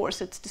 then of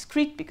course it's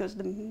discrete because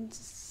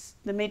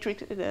the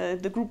matrix,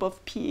 the group of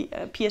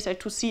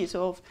PSL2C,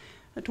 so of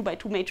 2 by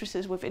 2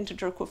 matrices with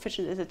integer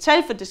coefficients, is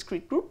itself a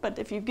discrete group. But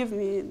if you give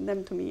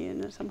them to me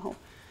in a somehow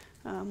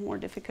more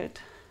difficult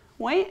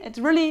way, it's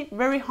really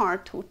very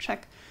hard to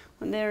check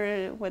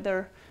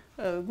whether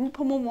a group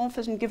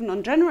homomorphism given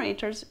on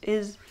generators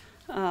is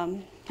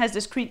has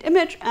discrete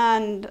image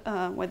and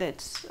whether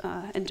it's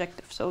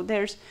injective. So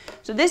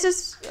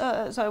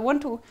I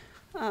want to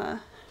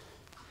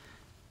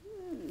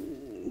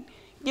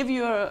give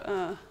you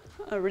a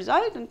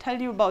result and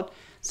tell you about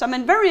some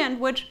invariant,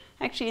 which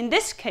actually in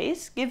this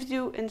case gives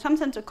you, in some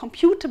sense, a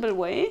computable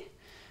way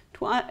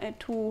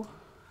to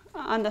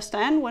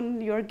understand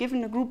when you're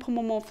given a group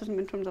homomorphism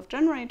in terms of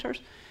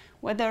generators,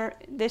 whether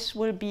this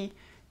will be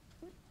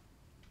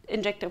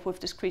injective with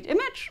discrete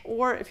image,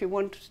 or if you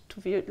want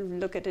to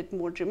look at it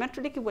more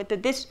geometrically, whether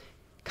this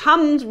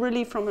comes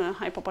really from a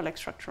hyperbolic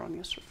structure on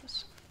your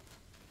surface.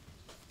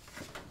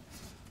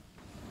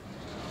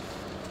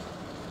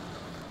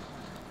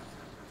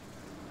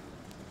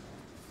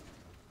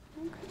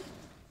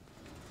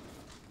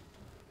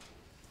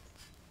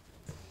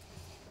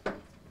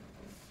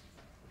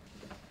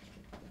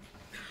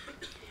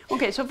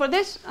 Okay, so for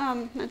this,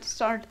 let's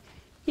start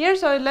here.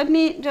 So let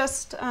me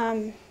just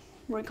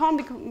recall,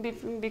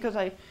 because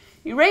I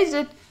erased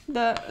it.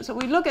 So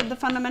we look at the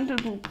fundamental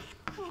group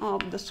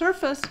of the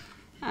surface,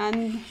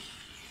 and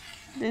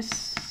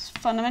this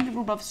fundamental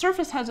group of the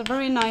surface has a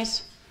very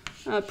nice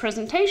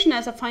presentation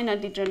as a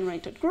finitely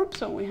generated group.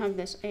 So we have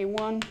this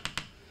A1,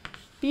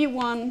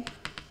 B1,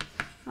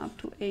 up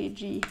to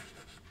AG,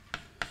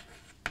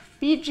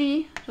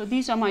 BG. So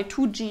these are my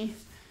 2G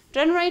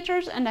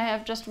generators, and I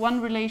have just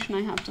one relation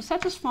I have to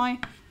satisfy,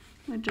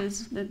 which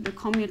is that the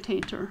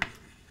commutator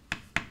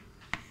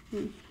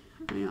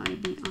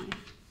AIBI,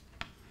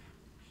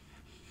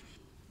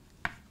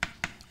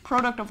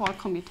 product of all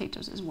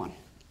commutators, is 1.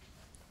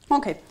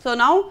 Okay, so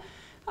now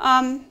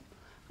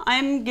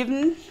I'm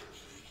given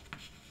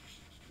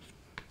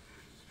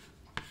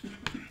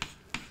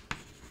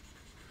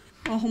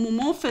a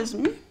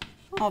homomorphism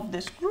of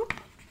this group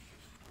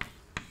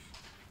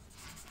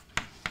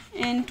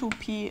into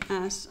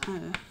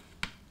PSL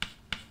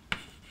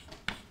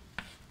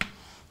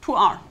to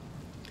R.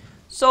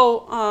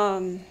 So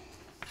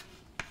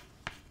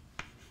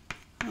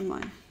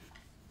my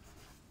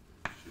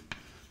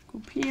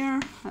group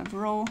here, have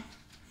rho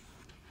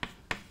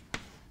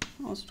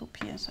goes to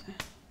PSL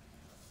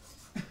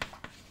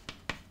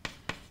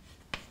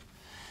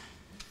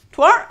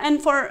to R,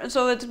 and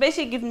so it's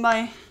basically given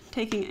by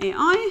taking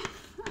AI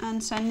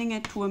and sending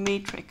it to a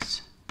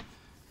matrix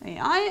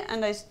AI,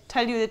 and I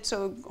tell you it's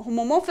a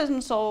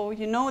homomorphism, so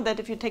you know that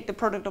if you take the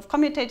product of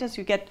commutators,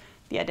 you get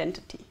the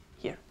identity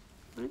here.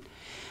 Right?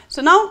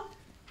 So now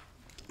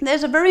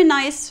there's a very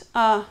nice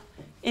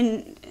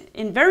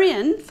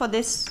invariant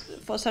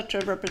for such a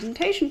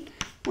representation,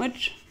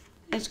 which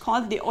is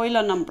called the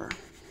Euler number.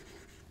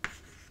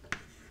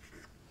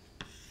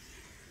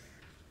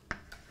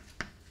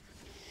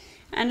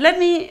 And let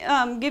me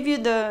give you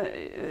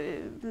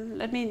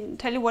let me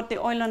tell you what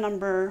the Euler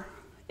number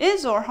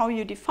is, or how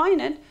you define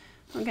it.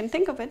 You can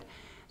think of it.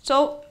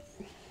 So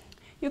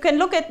you can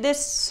look at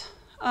this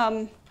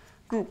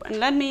group, and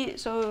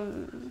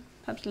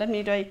perhaps let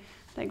me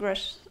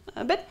digress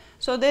a bit.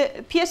 So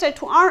the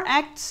PSL2R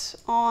acts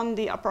on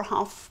the upper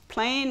half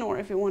plane, or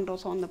if you want,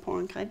 also on the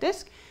Poincare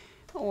disk,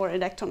 or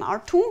it acts on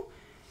R2.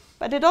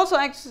 But it also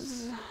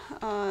acts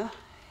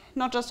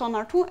not just on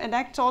R2, it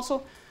acts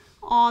also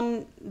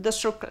on the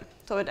circle.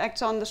 So it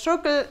acts on the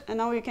circle, and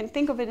now you can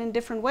think of it in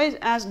different ways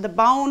as the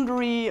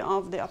boundary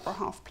of the upper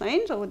half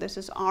plane. So this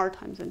is R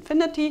times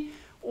infinity.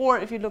 Or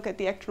if you look at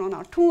the action on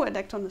R2, it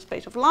acts on the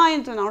space of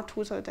lines in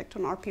R2, so it acts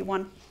on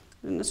RP1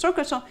 in the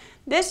circle. So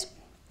this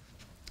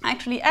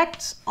actually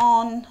acts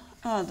on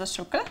the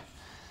circle.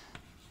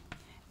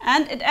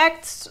 And it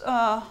acts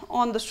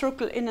on the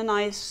circle in a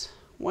nice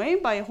way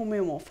by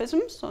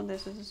homeomorphism. So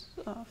this is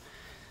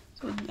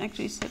So it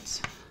actually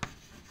sits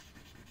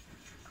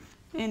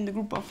in the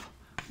group of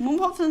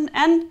homomorphisms.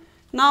 And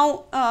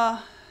now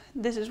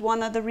this is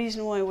one of the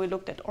reasons why we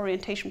looked at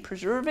orientation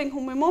preserving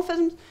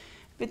homomorphisms.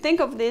 If we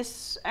think of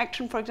this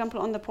action, for example,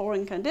 on the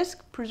Poincare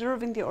disk,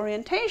 preserving the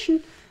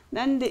orientation,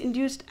 then the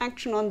induced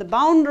action on the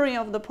boundary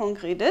of the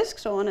Poincare disk,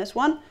 so on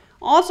S1,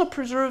 also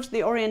preserves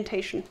the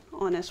orientation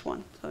on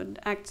S1. So it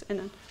acts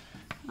in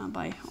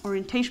by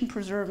orientation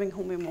preserving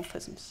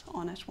homomorphisms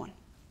on S1.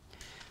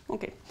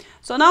 Okay,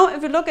 so now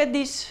if you look at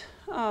these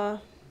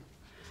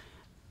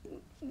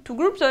two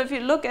groups, so if you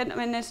look at, I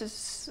mean, this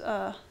is,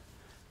 now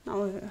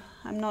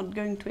I'm not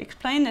going to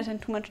explain this in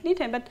too much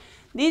detail, but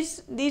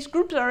these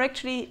groups are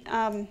actually,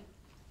 these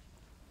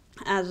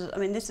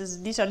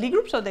are Lie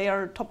groups, so they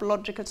are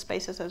topological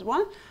spaces as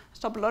well. As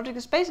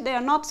topological space, they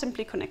are not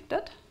simply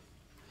connected,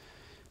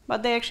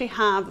 but they actually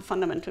have a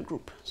fundamental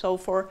group. So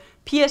for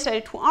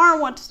PSL2R,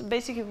 what's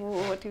basically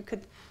what you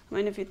could, I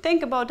mean, if you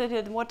think about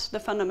it, what's the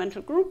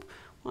fundamental group?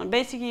 Well,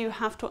 basically you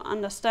have to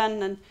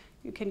understand, and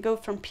you can go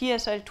from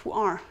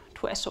PSL2R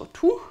to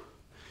SO2,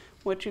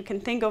 which you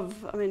can think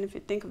of, I mean, if you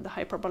think of the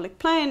hyperbolic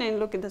plane and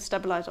look at the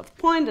stabilizer of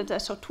point, it's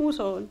SO2,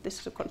 so this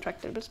is a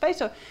contractible space.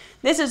 So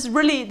this is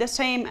really the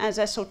same as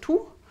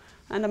SO2.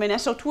 And I mean,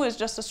 SO2 is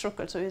just a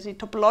circle. So you see,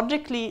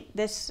 topologically,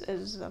 this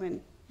is, I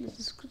mean, this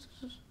is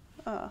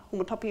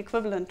homotopy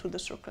equivalent to the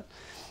circle.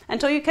 And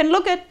so you can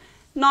look at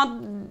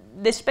not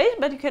this space,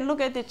 but you can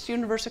look at its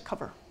universal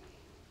cover.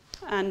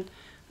 And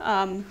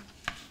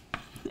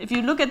if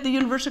you look at the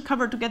universal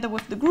cover together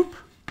with the group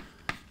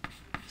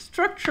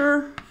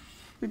structure,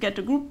 we get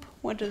a group,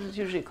 which is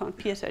usually called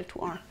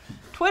PSL2R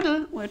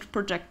twiddle, which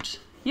projects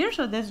here.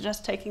 So this is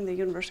just taking the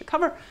universal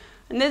cover.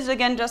 And this is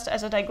again just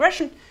as a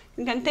digression.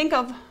 You can think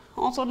of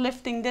also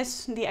lifting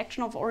this, the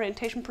action of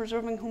orientation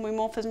preserving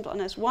homomorphisms on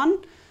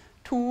S1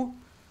 to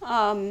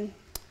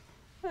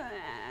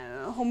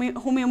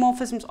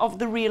homeomorphisms of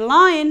the real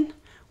line,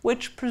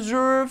 which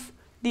preserve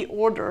the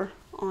order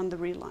on the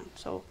real line.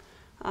 So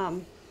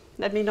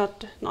let me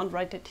not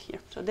write it here.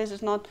 So this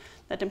is not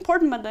that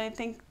important, but I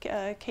think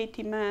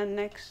Katie Mann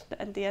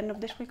at the end of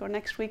this week or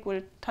next week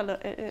will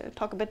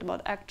talk a bit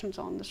about actions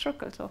on the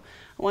circle. So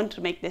I want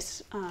to make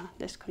this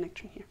this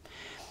connection here.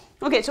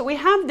 Okay, so we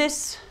have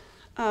this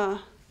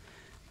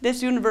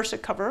this universal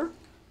cover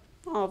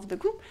of the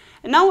group,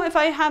 and now if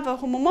I have a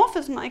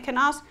homomorphism, I can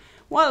ask,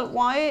 well,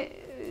 why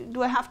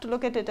do I have to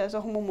look at it as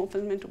a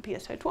homomorphism into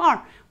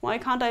PSL2R? Why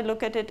can't I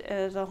look at it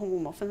as a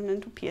homomorphism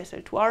into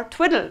PSL2R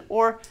twiddle?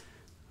 Or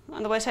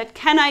otherwise said,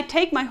 can I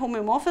take my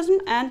homomorphism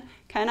and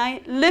can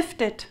I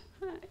lift it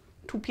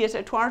to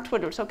PSL2R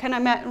twiddle? So can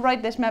I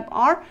write this map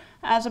R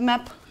as a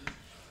map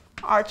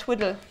R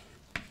twiddle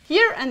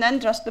here, and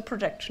then just the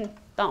projection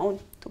down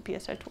to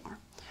PSL2R?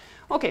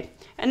 Okay,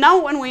 and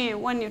now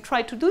when you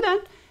try to do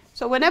that,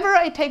 so whenever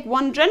I take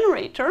one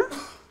generator,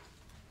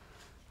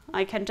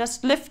 I can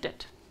just lift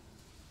it.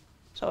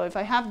 So if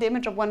I have the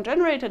image of one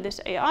generator,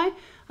 this AI,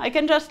 I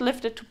can just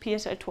lift it to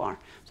PSL2R.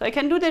 So I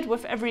can do that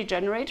with every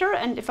generator,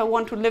 and if I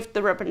want to lift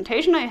the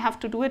representation, I have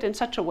to do it in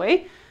such a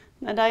way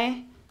that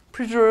I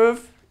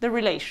preserve the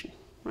relation,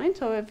 right?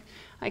 So if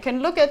I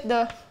can look at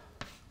the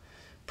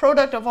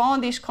product of all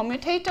these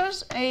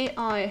commutators,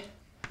 AI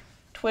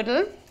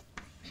twiddle,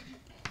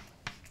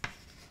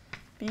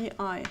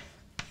 BI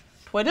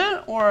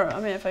twiddle, or I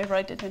mean, if I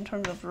write it in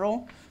terms of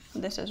row,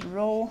 this is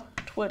row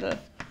twiddle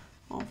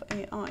of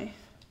AI,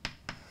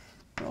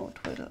 row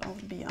twiddle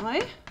of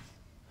BI.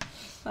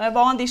 I have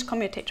all these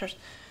commutators.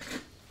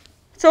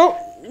 So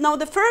now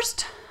the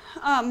first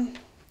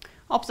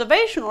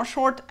observation or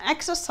short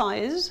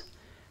exercise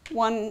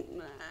one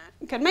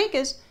can make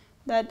is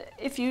that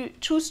if you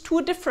choose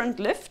two different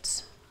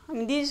lifts, I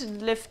mean, these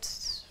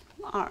lifts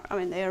are, I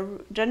mean, they are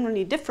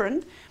generally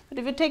different, but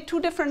if you take two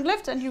different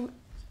lifts and you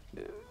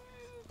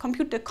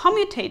compute the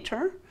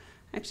commutator,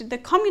 actually the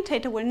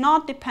commutator will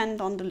not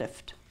depend on the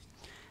lift.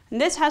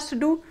 And this has to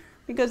do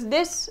because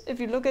this, if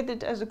you look at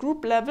it as a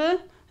group level,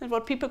 is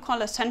what people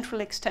call a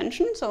central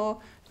extension.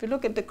 So if you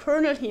look at the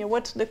kernel here,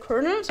 what's the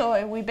kernel?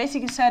 So we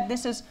basically said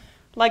this is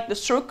like the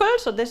circle.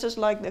 So this is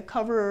like the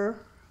cover,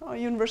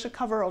 universal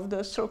cover of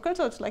the circle.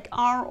 So it's like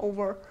R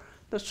over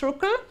the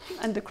circle,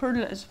 and the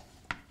kernel is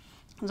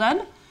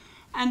Z.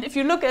 And if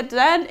you look at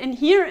Z in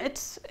here,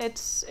 it's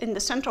in the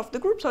center of the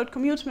group, so it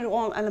commutes with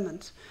all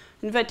elements.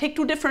 And if I take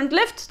two different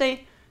lifts,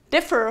 they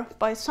differ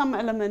by some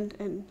element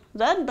in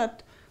Z,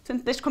 but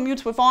since this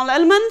commutes with all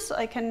elements,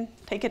 I can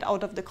take it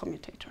out of the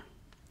commutator.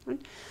 Right?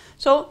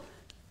 So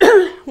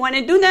when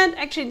I do that,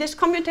 actually this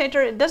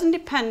commutator, it doesn't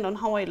depend on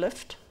how I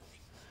lift,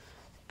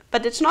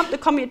 but it's not the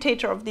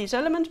commutator of these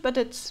elements, but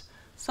it's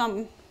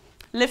some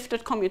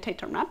lifted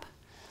commutator map.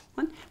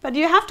 Right? But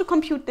you have to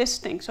compute this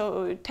thing.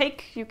 So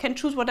you can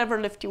choose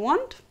whatever lift you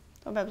want.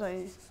 So perhaps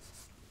I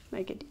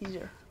make it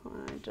easier.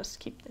 I just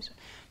keep this.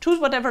 Choose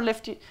whatever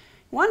lift you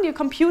want. You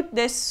compute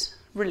this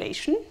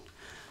relation.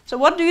 So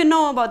what do you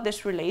know about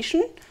this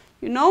relation?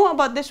 You know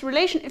about this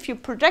relation if you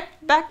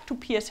project back to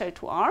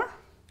PSL2R,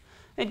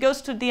 it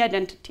goes to the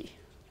identity,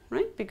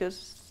 right?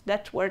 Because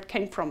that's where it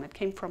came from. It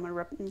came from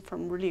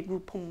from really a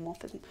group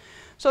homomorphism.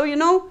 So you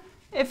know,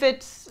 if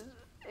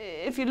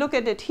you look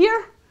at it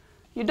here,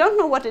 you don't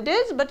know what it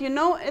is, but you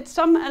know it's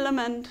some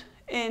element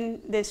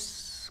in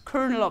this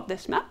kernel of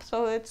this map.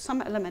 So it's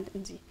some element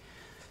in Z,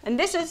 and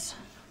this is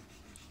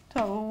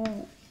so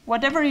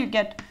whatever you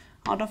get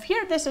out of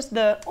here. This is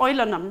the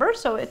Euler number.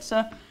 So it's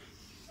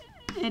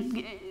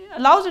it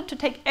allows it to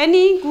take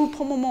any group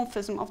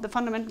homomorphism of the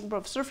fundamental group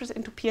of surface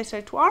into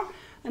PSL2R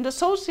and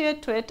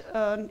associate to it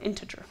an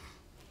integer.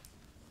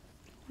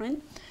 Right?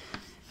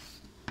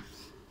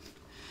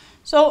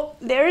 So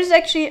there is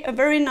actually a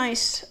very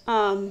nice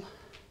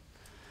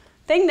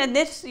thing that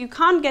this, you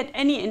can't get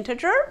any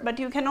integer, but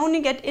you can only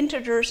get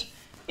integers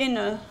in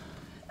a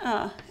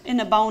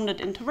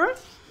bounded interval.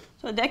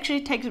 So it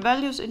actually takes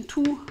values in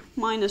 2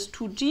 minus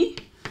 2g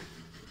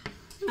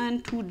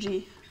and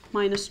 2g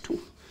minus 2.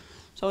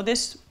 So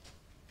this,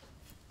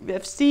 we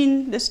have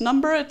seen this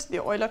number, it's the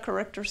Euler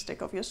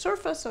characteristic of your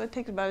surface, so it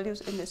takes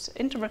values in this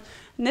interval.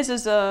 And this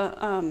is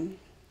a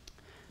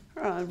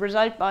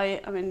result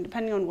by, I mean,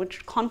 depending on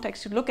which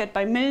context you look at,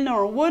 by Milnor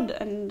or Wood,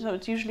 and so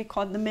it's usually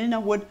called the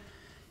Milnor-Wood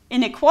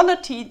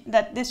inequality,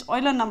 that this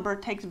Euler number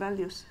takes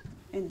values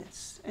in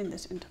this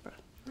interval.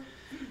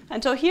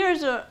 And so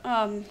here's a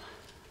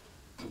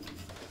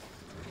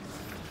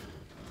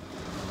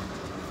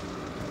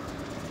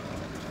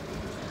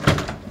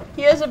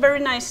here's a very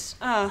nice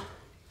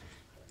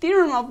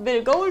theorem of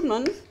Bill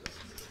Goldman,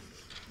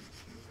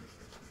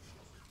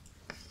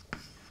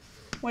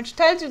 which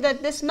tells you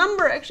that this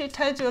number actually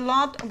tells you a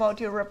lot about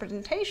your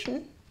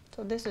representation.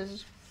 So this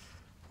is,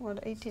 what,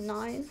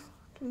 89?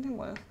 Something,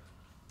 well,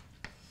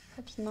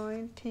 perhaps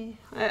 90.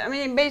 I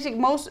mean, in basic,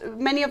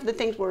 many of the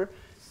things were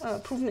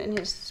proven in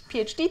his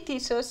PhD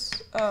thesis,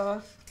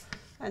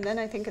 and then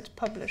I think it's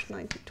published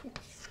 92.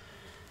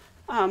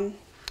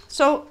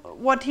 So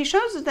what he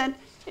shows is that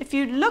if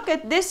you look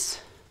at this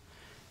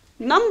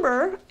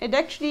number, it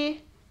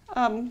actually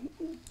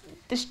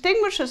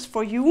distinguishes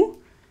for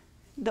you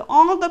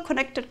all the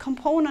connected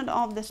component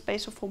of the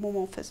space of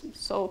homomorphisms.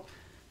 So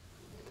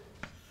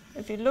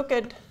if you look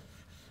at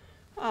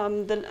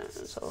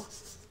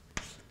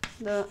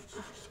the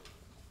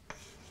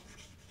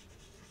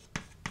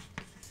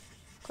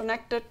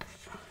connected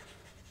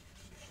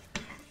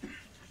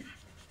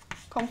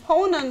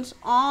components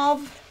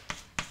of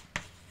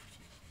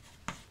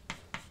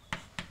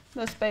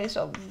the space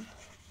of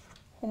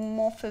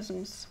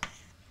homomorphisms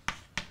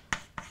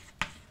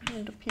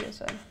into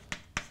PSL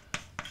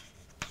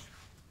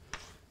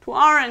to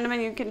R, and I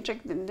mean you can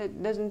check that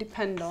it doesn't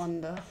depend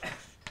on the,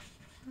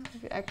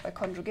 if you act by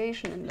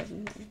conjugation, it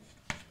doesn't.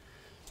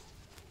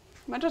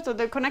 But also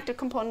the connected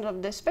components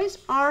of this space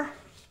are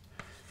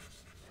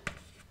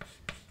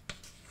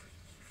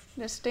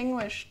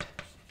distinguished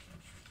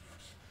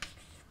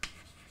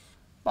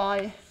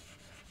by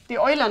the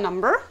Euler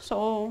number.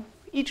 So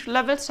each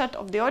level set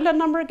of the Euler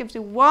number gives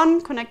you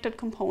one connected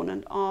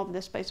component of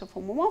the space of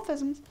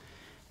homomorphisms,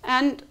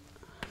 and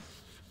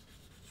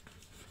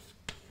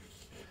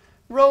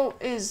rho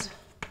is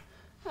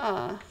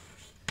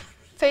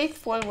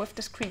faithful with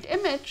discrete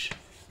image.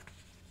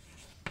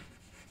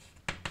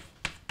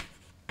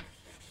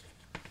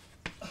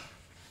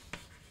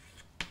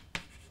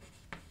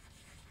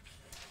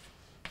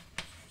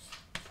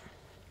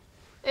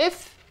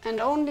 If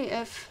and only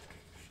if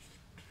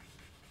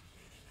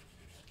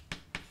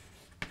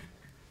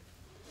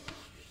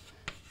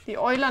the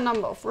Euler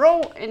number of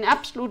rho in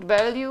absolute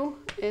value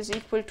is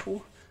equal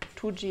to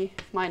 2g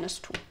minus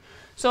 2.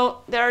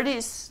 So there it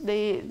is.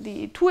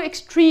 The two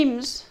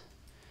extremes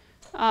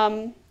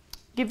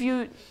give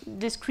you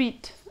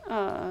discrete,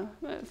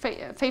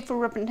 faithful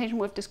representation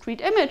with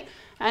discrete image,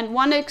 and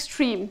one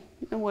extreme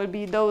will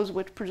be those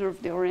which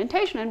preserve the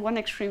orientation, and one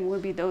extreme will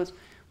be those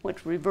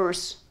which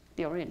reverse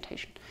the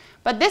orientation.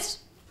 But this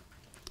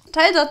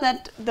tells us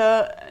that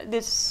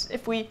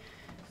if we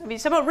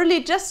somehow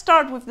really just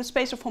start with the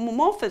space of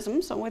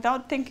homomorphism, so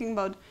without thinking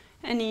about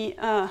any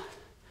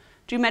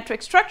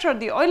geometric structure,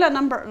 the Euler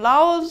number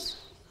allows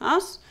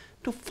us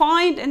to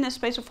find in the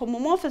space of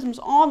homomorphisms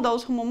all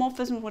those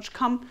homomorphisms which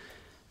come,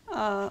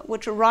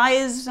 which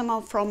arise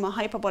somehow from a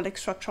hyperbolic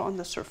structure on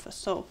the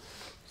surface.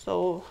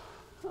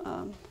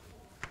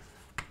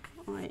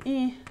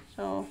 I.e.,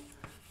 so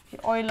the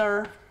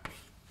Euler,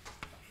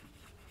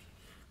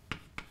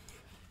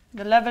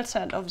 the level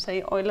set of,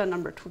 say, Euler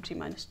number 2g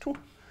minus 2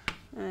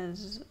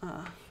 is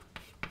a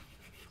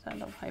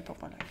set of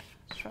hyperbolic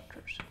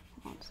structures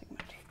on sigma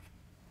g.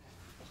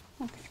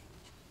 Okay.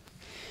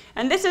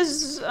 And this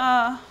is,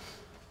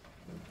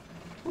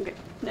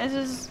 this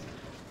is,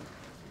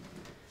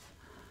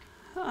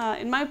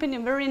 in my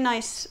opinion, very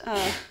nice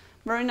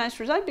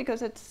result,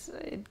 because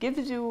it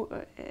gives you,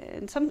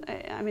 in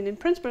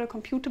principle, a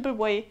computable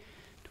way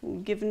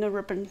to, given a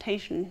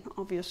representation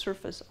of your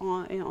surface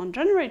on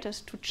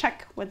generators, to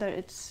check whether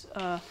it's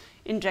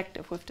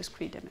injective with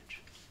discrete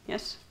image.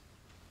 Yes?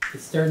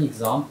 Is there an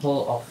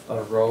example of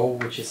a row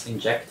which is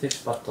injective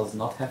but does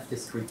not have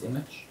discrete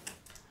image?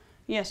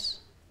 Yes.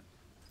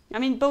 I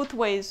mean, both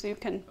ways you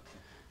can.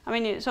 I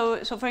mean,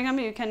 so for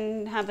example, you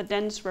can have a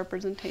dense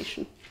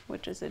representation,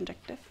 which is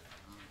injective.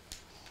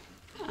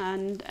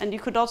 And you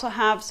could also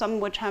have some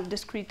which have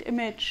discrete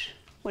image,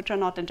 which are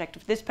not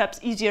injective. This is perhaps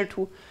easier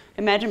to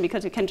imagine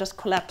because you can just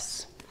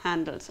collapse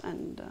handles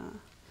and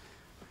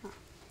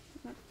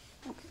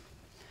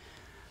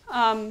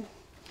okay.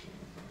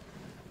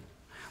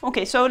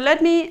 Okay, so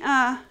let me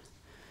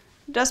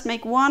just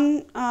make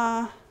one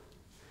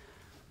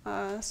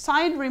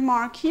side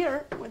remark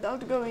here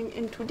without going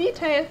into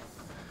detail.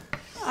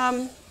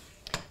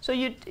 So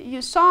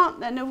you saw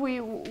that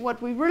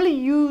what we really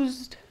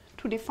used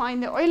to define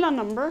the Euler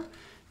number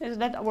is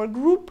that our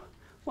group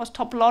was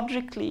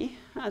topologically,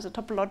 as a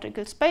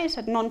topological space,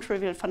 a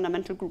non-trivial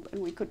fundamental group,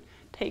 and we could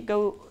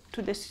go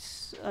to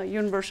this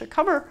universal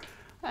cover,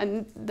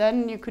 and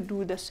then you could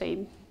do the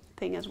same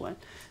thing as well.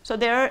 So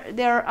there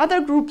are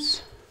other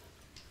groups.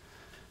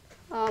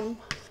 There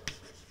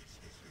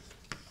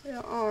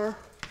are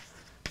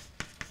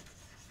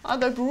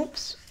other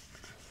groups.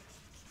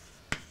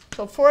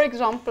 So, for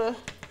example,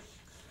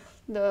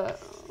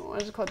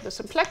 what is it called? The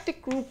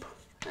symplectic group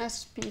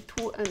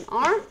SP2 and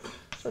R.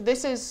 So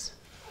this is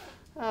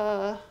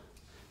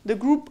the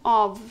group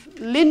of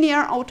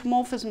linear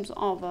automorphisms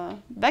of a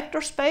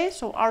vector space,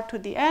 so R to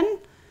the n,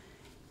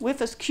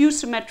 with a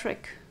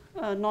skew-symmetric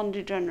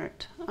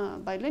non-degenerate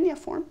bilinear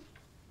form,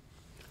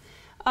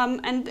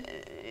 and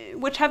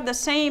which have the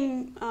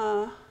same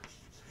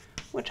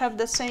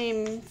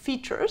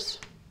features.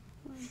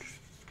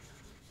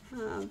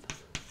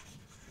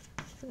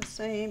 The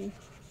same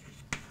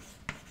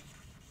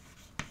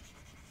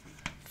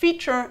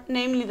feature,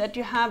 namely that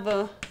you have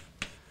a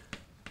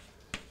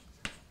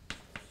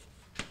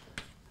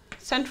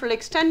central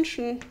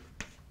extension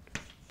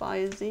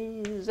by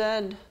Z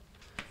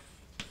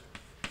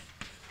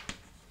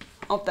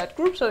of that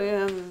group, so you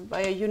have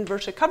by a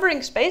universal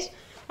covering space,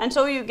 and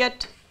so you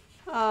get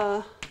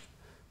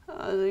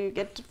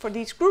for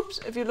these groups,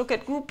 if you look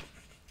at group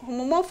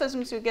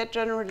homomorphisms, you get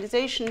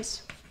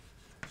generalizations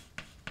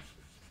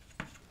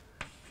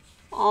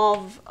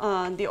of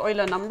the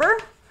Euler number,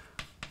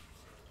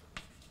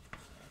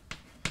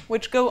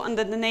 which go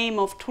under the name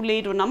of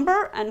Toledo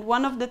number. And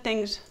one of the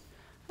things,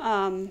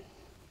 one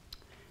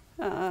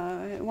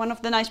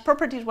of the nice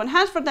properties one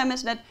has for them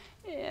is that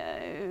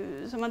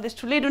some of this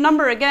Toledo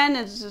number again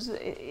is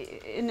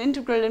an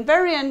integral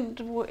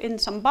invariant in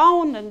some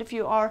bound, and if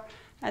you are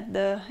at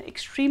the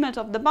extremes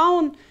of the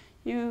bound,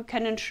 you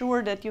can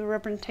ensure that your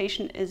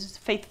representation is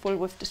faithful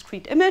with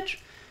discrete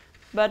image.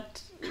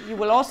 But you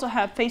will also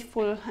have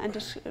faithful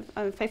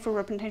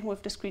representation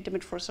with discrete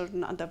image for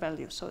certain other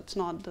values. So it's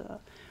not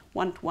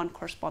one-to-one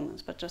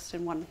correspondence, but just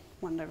in one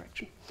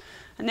direction.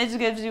 And this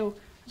gives you,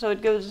 so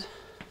it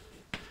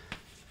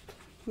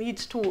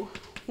leads to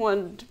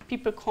what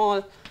people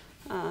call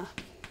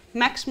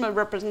maximal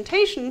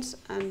representations,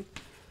 and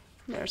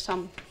there are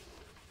some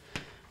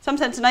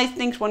sense nice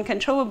things one can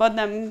show about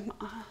them.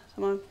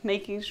 Someone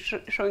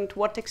showing to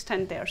what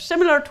extent they are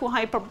similar to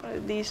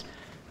these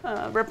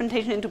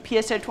representation into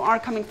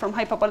PSL2R coming from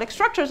hyperbolic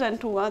structures,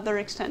 and to other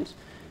extents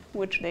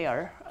which they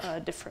are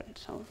different.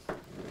 So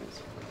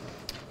there's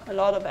a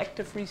lot of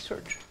active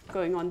research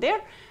going on there.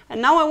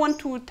 And now I want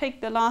to take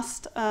the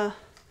last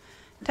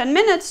 10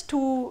 minutes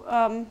to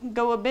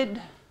go a bit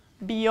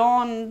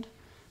beyond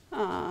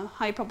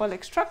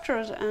hyperbolic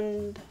structures.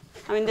 And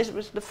I mean, this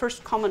was the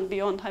first comment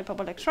beyond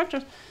hyperbolic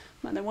structures,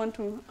 but I want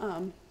to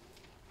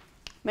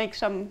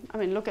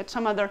look at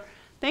some other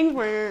things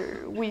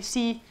where we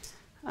see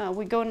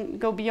we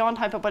go beyond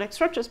hyperbolic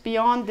structures,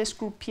 beyond this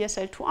group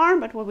PSL2R,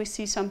 but where we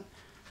see some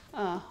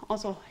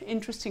also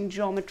interesting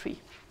geometry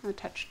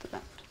attached to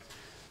that.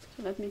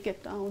 So let me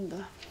get down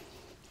the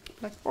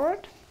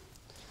blackboard.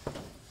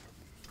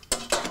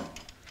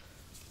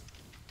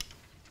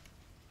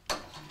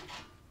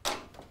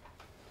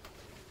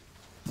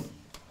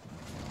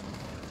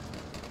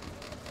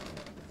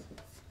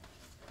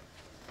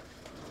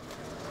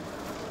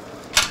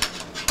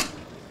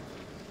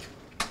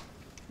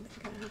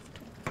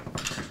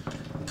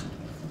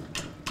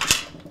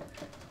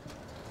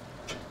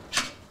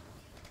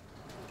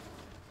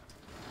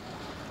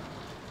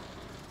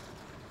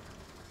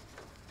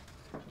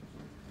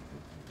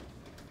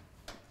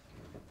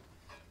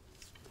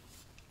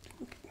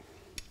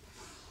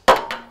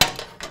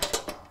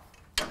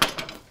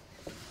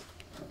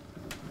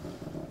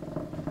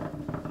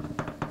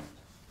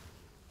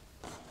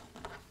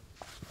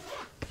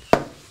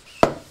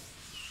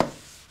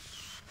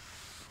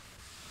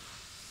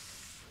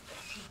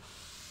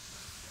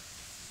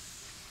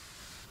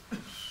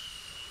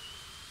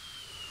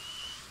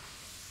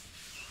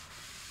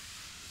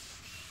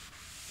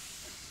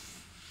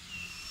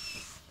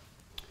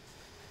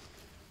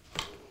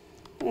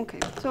 Okay,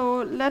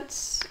 so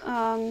let's,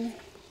 so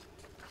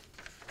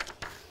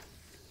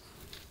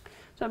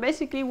I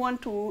basically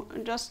want to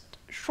just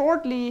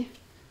shortly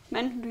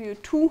mention to you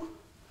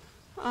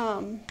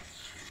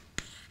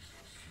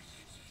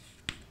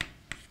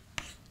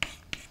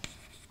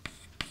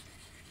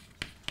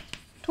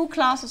two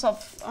classes of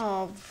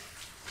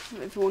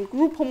if you want,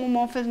 group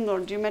homomorphisms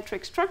or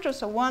geometric structures.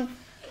 So one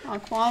are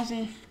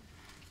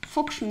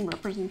quasi-Fuchsian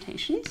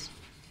representations.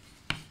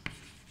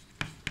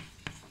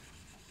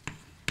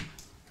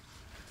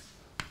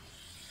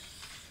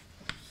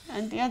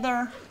 And the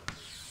other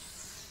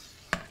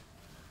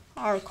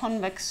are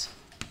convex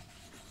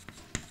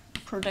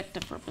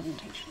projective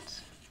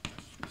representations.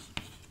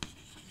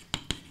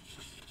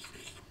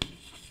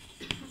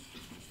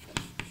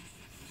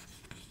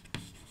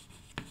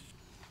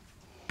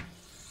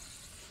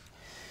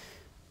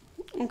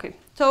 Okay,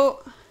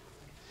 so,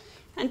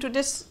 and to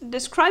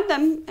describe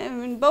them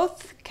in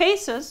both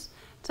cases,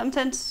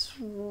 sometimes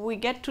we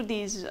get to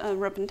these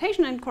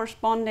representation and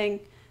corresponding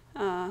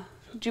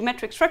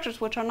geometric structures,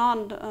 which are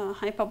not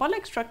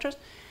hyperbolic structures,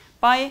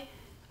 by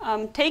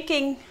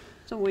taking,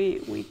 so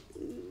we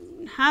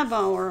have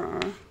our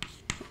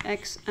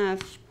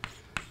XF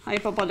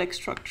hyperbolic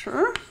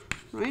structure,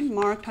 right,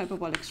 marked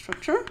hyperbolic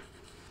structure,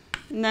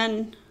 and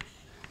then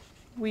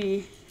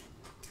we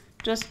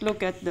just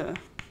look at the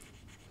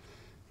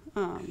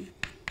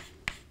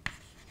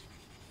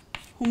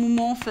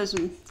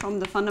homomorphism from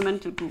the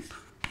fundamental group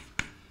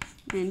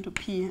into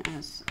P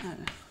as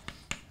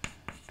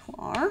to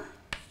R.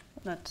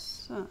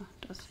 Let's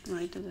just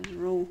write it as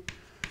rho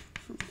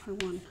from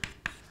R1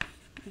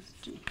 as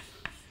G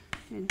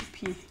into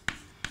P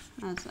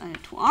as I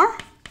to R.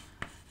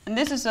 And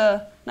this is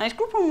a nice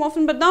group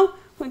homomorphism, but now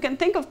we can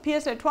think of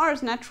PSA to R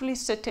as naturally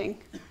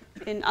sitting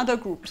in other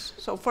groups.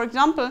 So for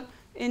example,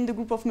 in the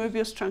group of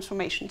Möbius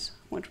transformations,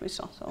 which we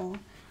saw. So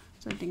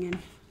sitting in,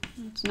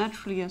 it's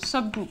naturally a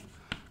subgroup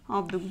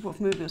of the group of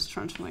Möbius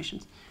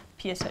transformations,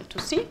 PSL to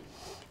C.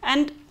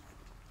 And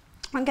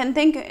one can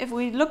think, if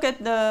we look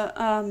at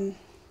the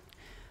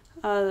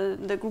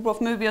group of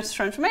Möbius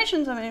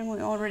transformations, I mean,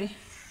 we already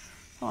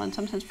saw in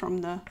some sense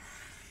from the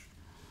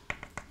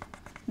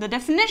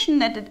definition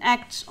that it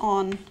acts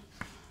on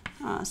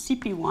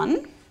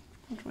CP1,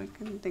 which we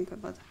can think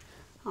about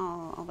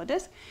of a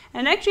disk,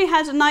 and actually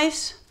has a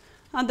nice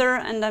other,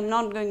 and I'm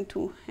not going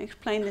to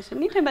explain this in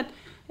detail, but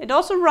it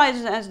also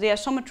rises as the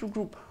isometry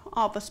group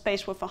of a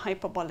space with a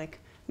hyperbolic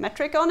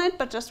metric on it,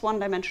 but just one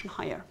dimension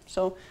higher.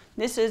 So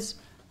this is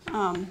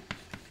a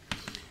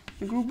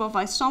group of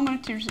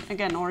isometries,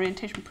 again,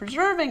 orientation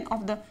preserving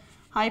of the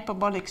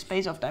hyperbolic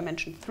space of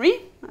dimension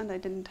 3. And I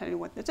didn't tell you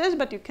what this is,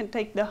 but you can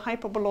take the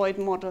hyperboloid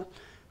model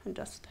and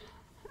just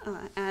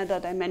add a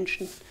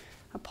dimension,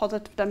 a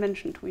positive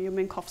dimension to your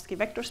Minkowski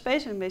vector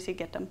space, and basically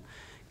get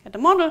a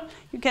model.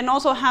 You can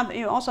also have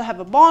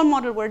a ball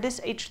model where this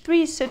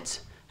H3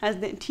 sits as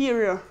the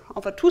interior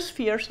of a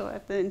two-sphere, so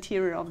at the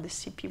interior of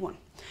this CP1.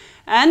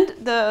 And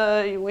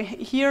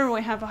here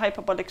we have a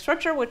hyperbolic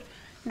structure, which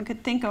you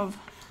could think of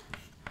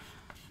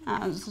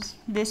as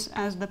this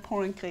as the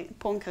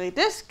Poincare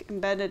disk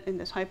embedded in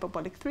this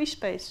hyperbolic 3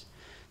 space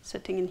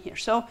sitting in here.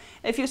 So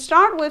if you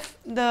start with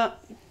the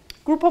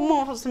group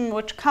homomorphism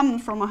which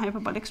comes from a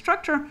hyperbolic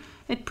structure,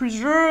 it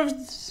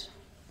preserves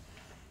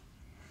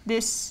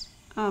this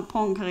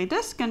Poincare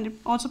disk, and it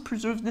also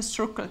preserves this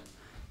circle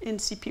in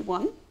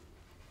CP1.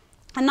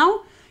 And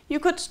now you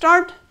could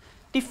start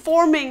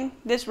deforming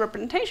this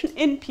representation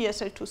in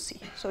PSL2C.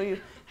 So you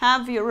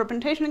have your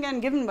representation again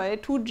given by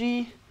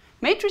 2G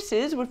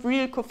matrices with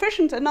real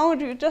coefficients, and now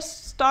you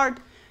just start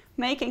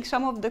making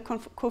some of the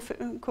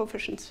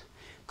coefficients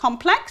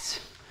complex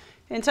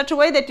in such a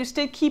way that you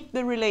still keep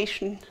the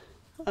relation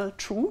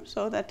true,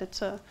 so that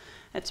it's a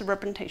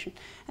representation.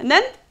 And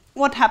then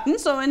what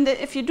happens? So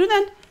if you do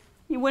that,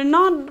 you will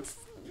not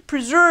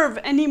preserve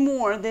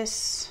anymore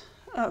this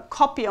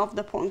copy of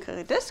the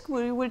Poincare disk.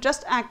 We will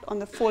just act on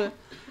the full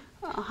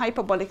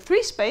hyperbolic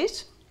 3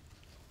 space,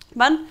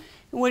 but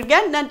you will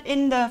get that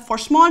for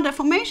small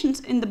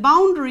deformations in the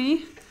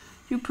boundary,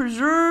 you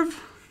preserve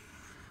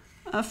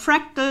a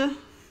fractal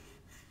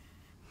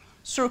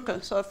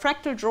circle, so a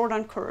fractal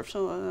Jordan curve,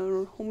 so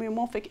a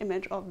homeomorphic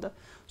image of the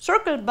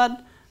circle,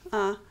 but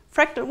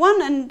fractal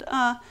one, and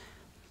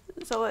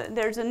so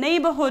there's a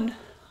neighborhood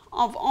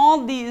of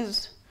all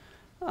these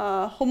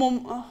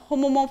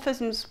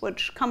homomorphisms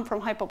which come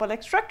from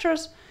hyperbolic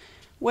structures,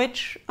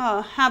 which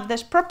have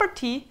this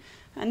property,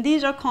 and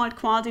these are called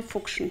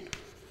quasi-Fuchsian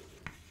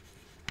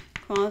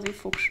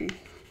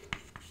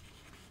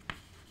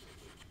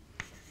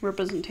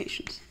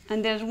representations.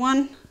 And there's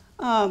one,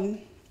 let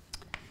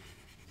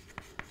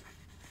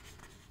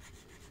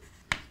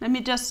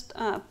me just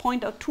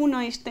point out two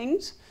nice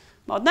things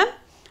about them.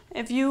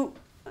 If you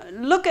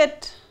look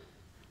at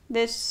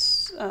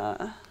this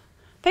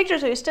picture,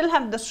 so you still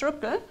have the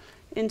circle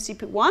in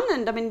CP1,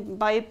 and I mean,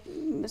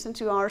 since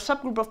you are a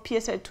subgroup of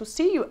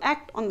PSL2C, you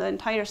act on the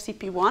entire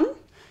CP1.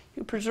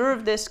 You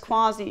preserve this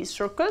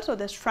quasi-circle, so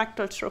this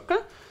fractal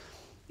circle.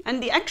 And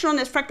the action on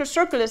this fractal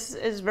circle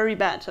is very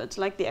bad. So it's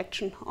like the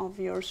action of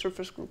your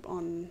surface group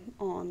on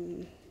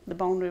the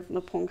boundary of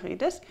the Poincare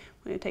disk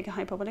when you take a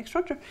hyperbolic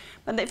structure.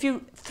 But if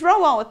you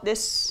throw out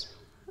this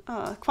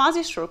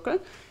quasi-circle,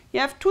 you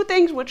have two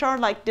things which are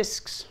like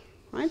disks,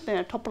 right? They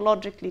are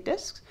topologically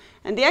disks.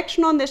 And the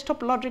action on these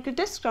topological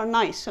disks are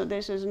nice. So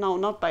this is now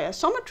not by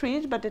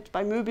isometries, but it's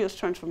by Möbius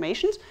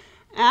transformations.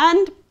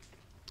 and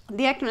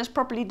the action is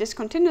properly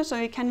discontinuous, so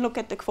you can look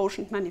at the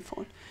quotient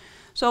manifold.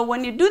 So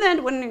when you do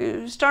that, when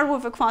you start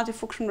with a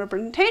quasi-Fuchsian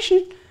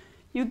representation,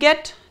 you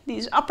get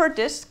these upper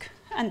disk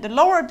and the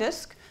lower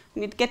disk,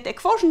 and you get the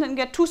quotient and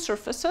get two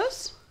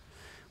surfaces,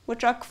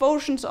 which are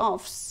quotients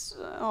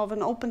of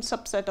an open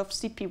subset of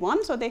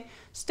CP1. So they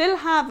still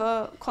have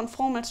a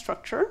conformal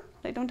structure.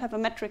 They don't have a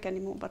metric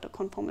anymore, but a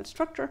conformal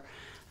structure.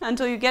 And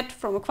so you get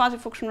from a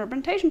quasi-Fuchsian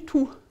representation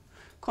two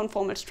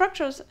conformal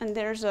structures, and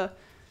there's a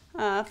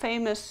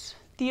famous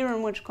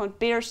theorem which is called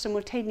Bayer's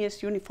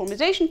simultaneous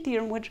uniformization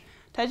theorem, which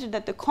tells you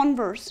that the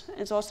converse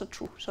is also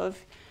true. So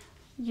if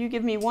you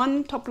give me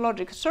one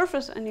topological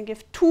surface and you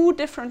give two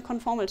different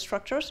conformal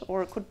structures,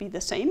 or it could be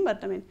the same,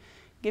 but I mean,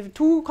 give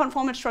two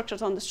conformal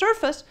structures on the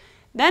surface,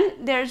 then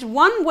there's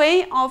one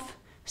way of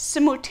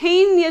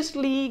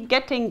simultaneously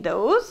getting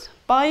those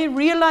by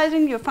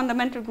realizing your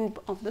fundamental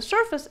group of the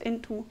surface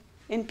in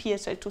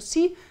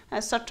PSL2C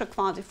as such a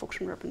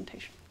quasi-Fuchsian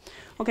representation.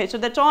 Okay, so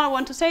that's all I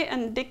want to say,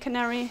 and Dick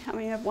Canary, I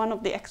mean, you have one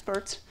of the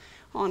experts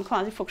on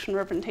quasi-Fuchsian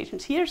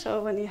representations here,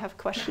 so when you have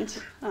questions,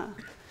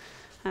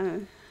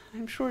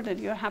 I'm sure that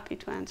you're happy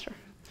to answer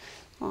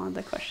all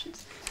the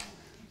questions.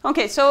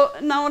 Okay, so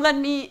now let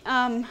me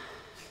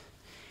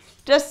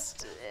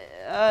just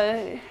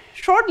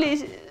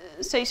shortly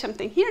say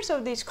something here.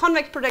 So these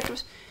convex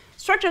projective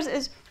structures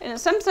is, in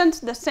some sense,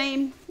 the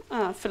same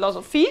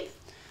philosophy.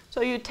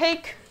 So you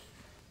take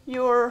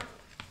your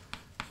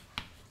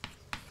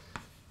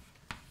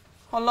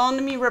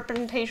holonomy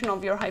representation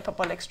of your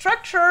hyperbolic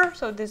structure.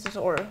 So this is,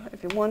 or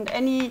if you want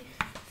any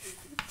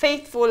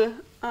faithful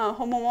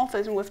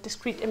homomorphism with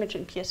discrete image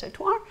in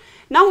PSL2R.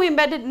 Now we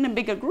embed it in a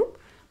bigger group,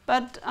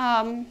 but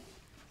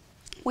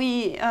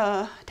we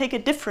take a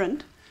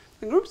different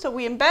group. So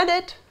we embed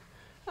it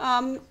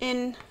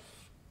in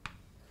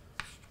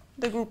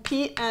the group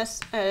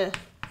PSL3R,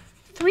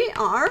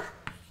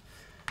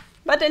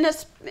 but in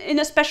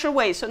a special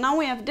way. So now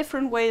we have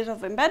different ways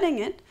of embedding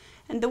it,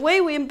 and the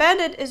way we embed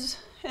it is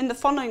in the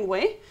following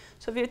way.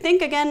 So if you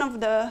think again of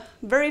the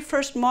very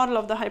first model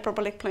of the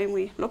hyperbolic plane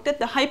we looked at,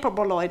 the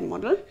hyperboloid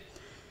model,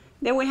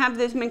 then we have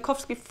this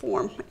Minkowski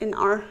form in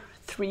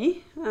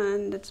R3,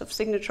 and it's of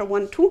signature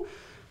 1, 2.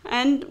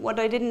 And what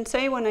I didn't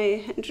say when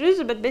I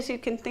introduced it, but basically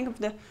you can think of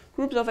the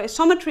groups of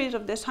isometries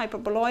of this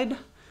hyperboloid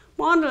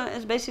model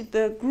as basically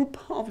the group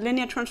of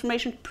linear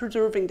transformations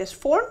preserving this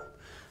form.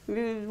 If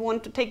you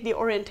want to take the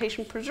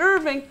orientation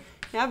preserving,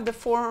 you have the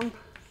form,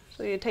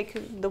 so you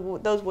take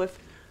those with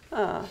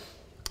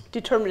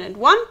determinant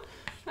 1,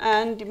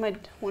 and you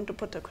might want to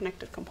put a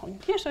connected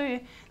component here. So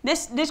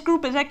this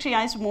group is actually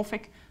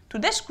isomorphic to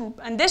this group,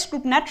 and this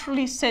group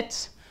naturally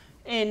sits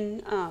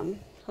in,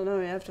 so now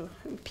we have to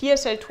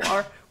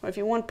PSL2R, or if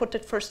you want, put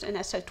it first in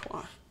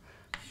SL2R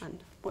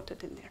and put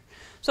it in there.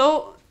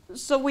 So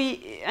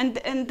we, and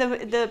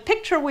the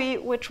picture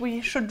which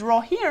we should draw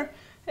here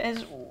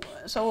is,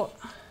 so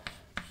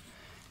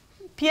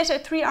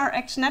PSL3R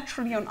acts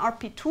naturally on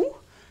RP2,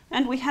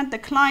 and we had the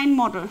Klein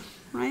model,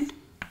 right?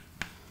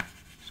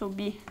 So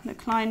B, the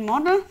Klein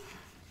model,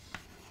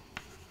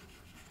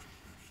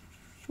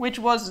 which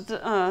was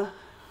the,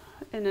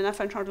 in an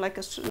affine chart like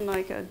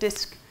a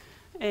disk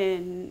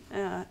in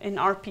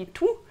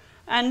RP2,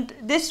 and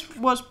this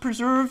was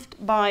preserved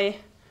by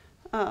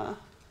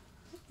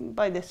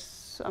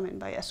this, I mean,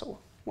 by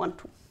SO1,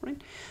 2,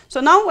 right?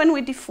 So now when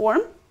we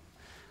deform,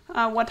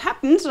 what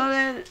happens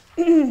when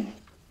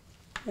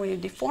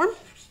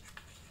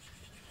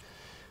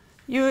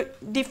you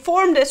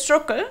deform this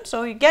circle,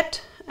 so you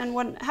get, and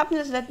what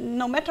happens is that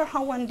no matter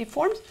how one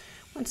deforms,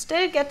 one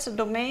still gets a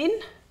domain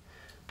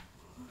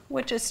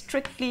which is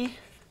strictly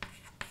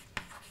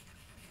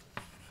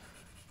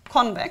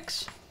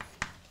convex,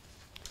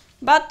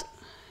 but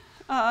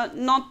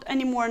not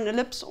anymore an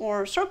ellipse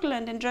or circle.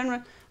 And in general,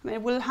 I mean,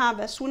 it will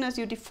have, as soon as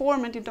you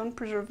deform and you don't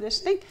preserve this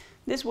thing,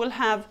 this will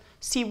have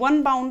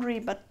C1 boundary,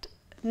 but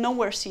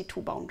nowhere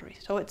C2 boundary.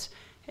 So it's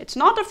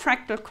not a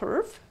fractal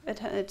curve.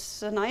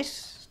 It's a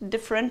nice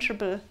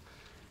differentiable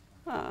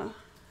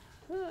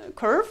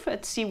curve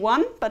at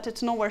C1, but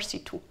it's nowhere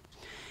C2.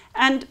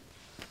 And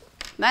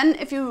then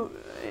if you,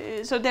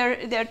 so there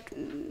are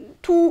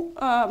two,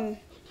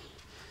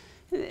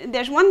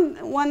 there's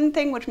one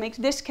thing which makes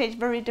this case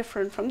very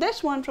different from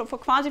this one. So for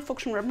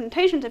quasi-Fuchsian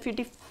representations, if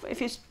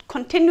you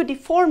continue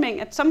deforming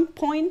at some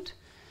point,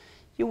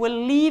 you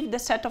will leave the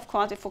set of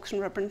quasi-Fuchsian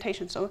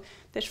representations. So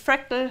this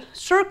fractal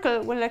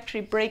circle will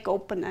actually break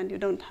open, and you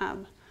don't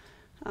have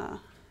a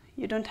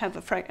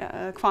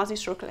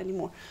quasi-circle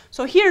anymore.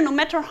 So here, no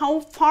matter how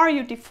far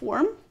you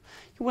deform,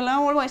 you will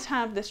always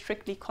have this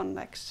strictly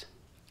convex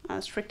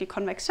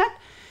set,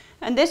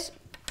 and this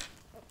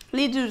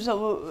leads you,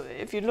 so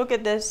if you look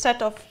at the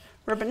set of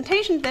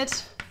representations,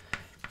 that's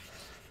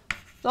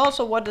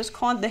also what is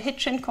called the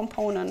Hitchin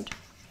component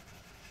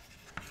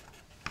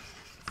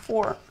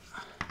for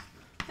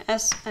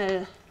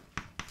SL3R,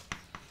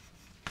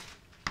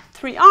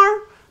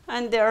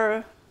 and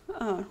there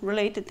are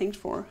related things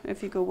for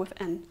if you go with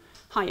n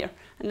higher.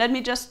 And let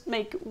me just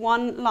make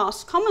one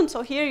last comment.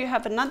 So here you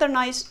have another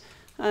nice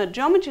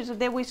geometry. So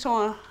there we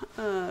saw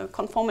a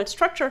conformal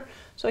structure.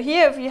 So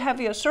here, if you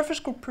have your surface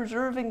group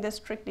preserving this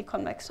strictly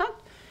convex set,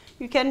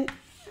 you can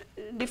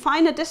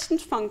define a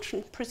distance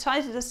function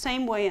precisely the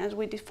same way as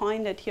we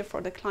defined it here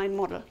for the Klein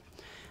model.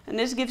 And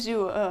this gives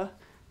you a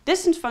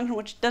distance function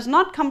which does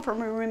not come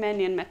from a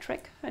Riemannian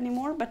metric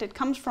anymore, but it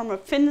comes from a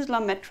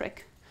Finsler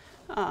metric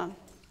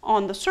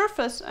on the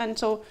surface. And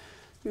so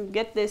you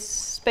get this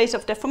space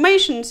of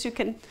deformations, you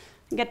can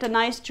get a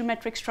nice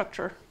geometric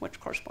structure which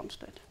corresponds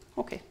to it.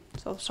 Okay,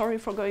 so sorry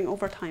for going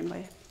over time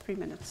by 3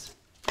 minutes.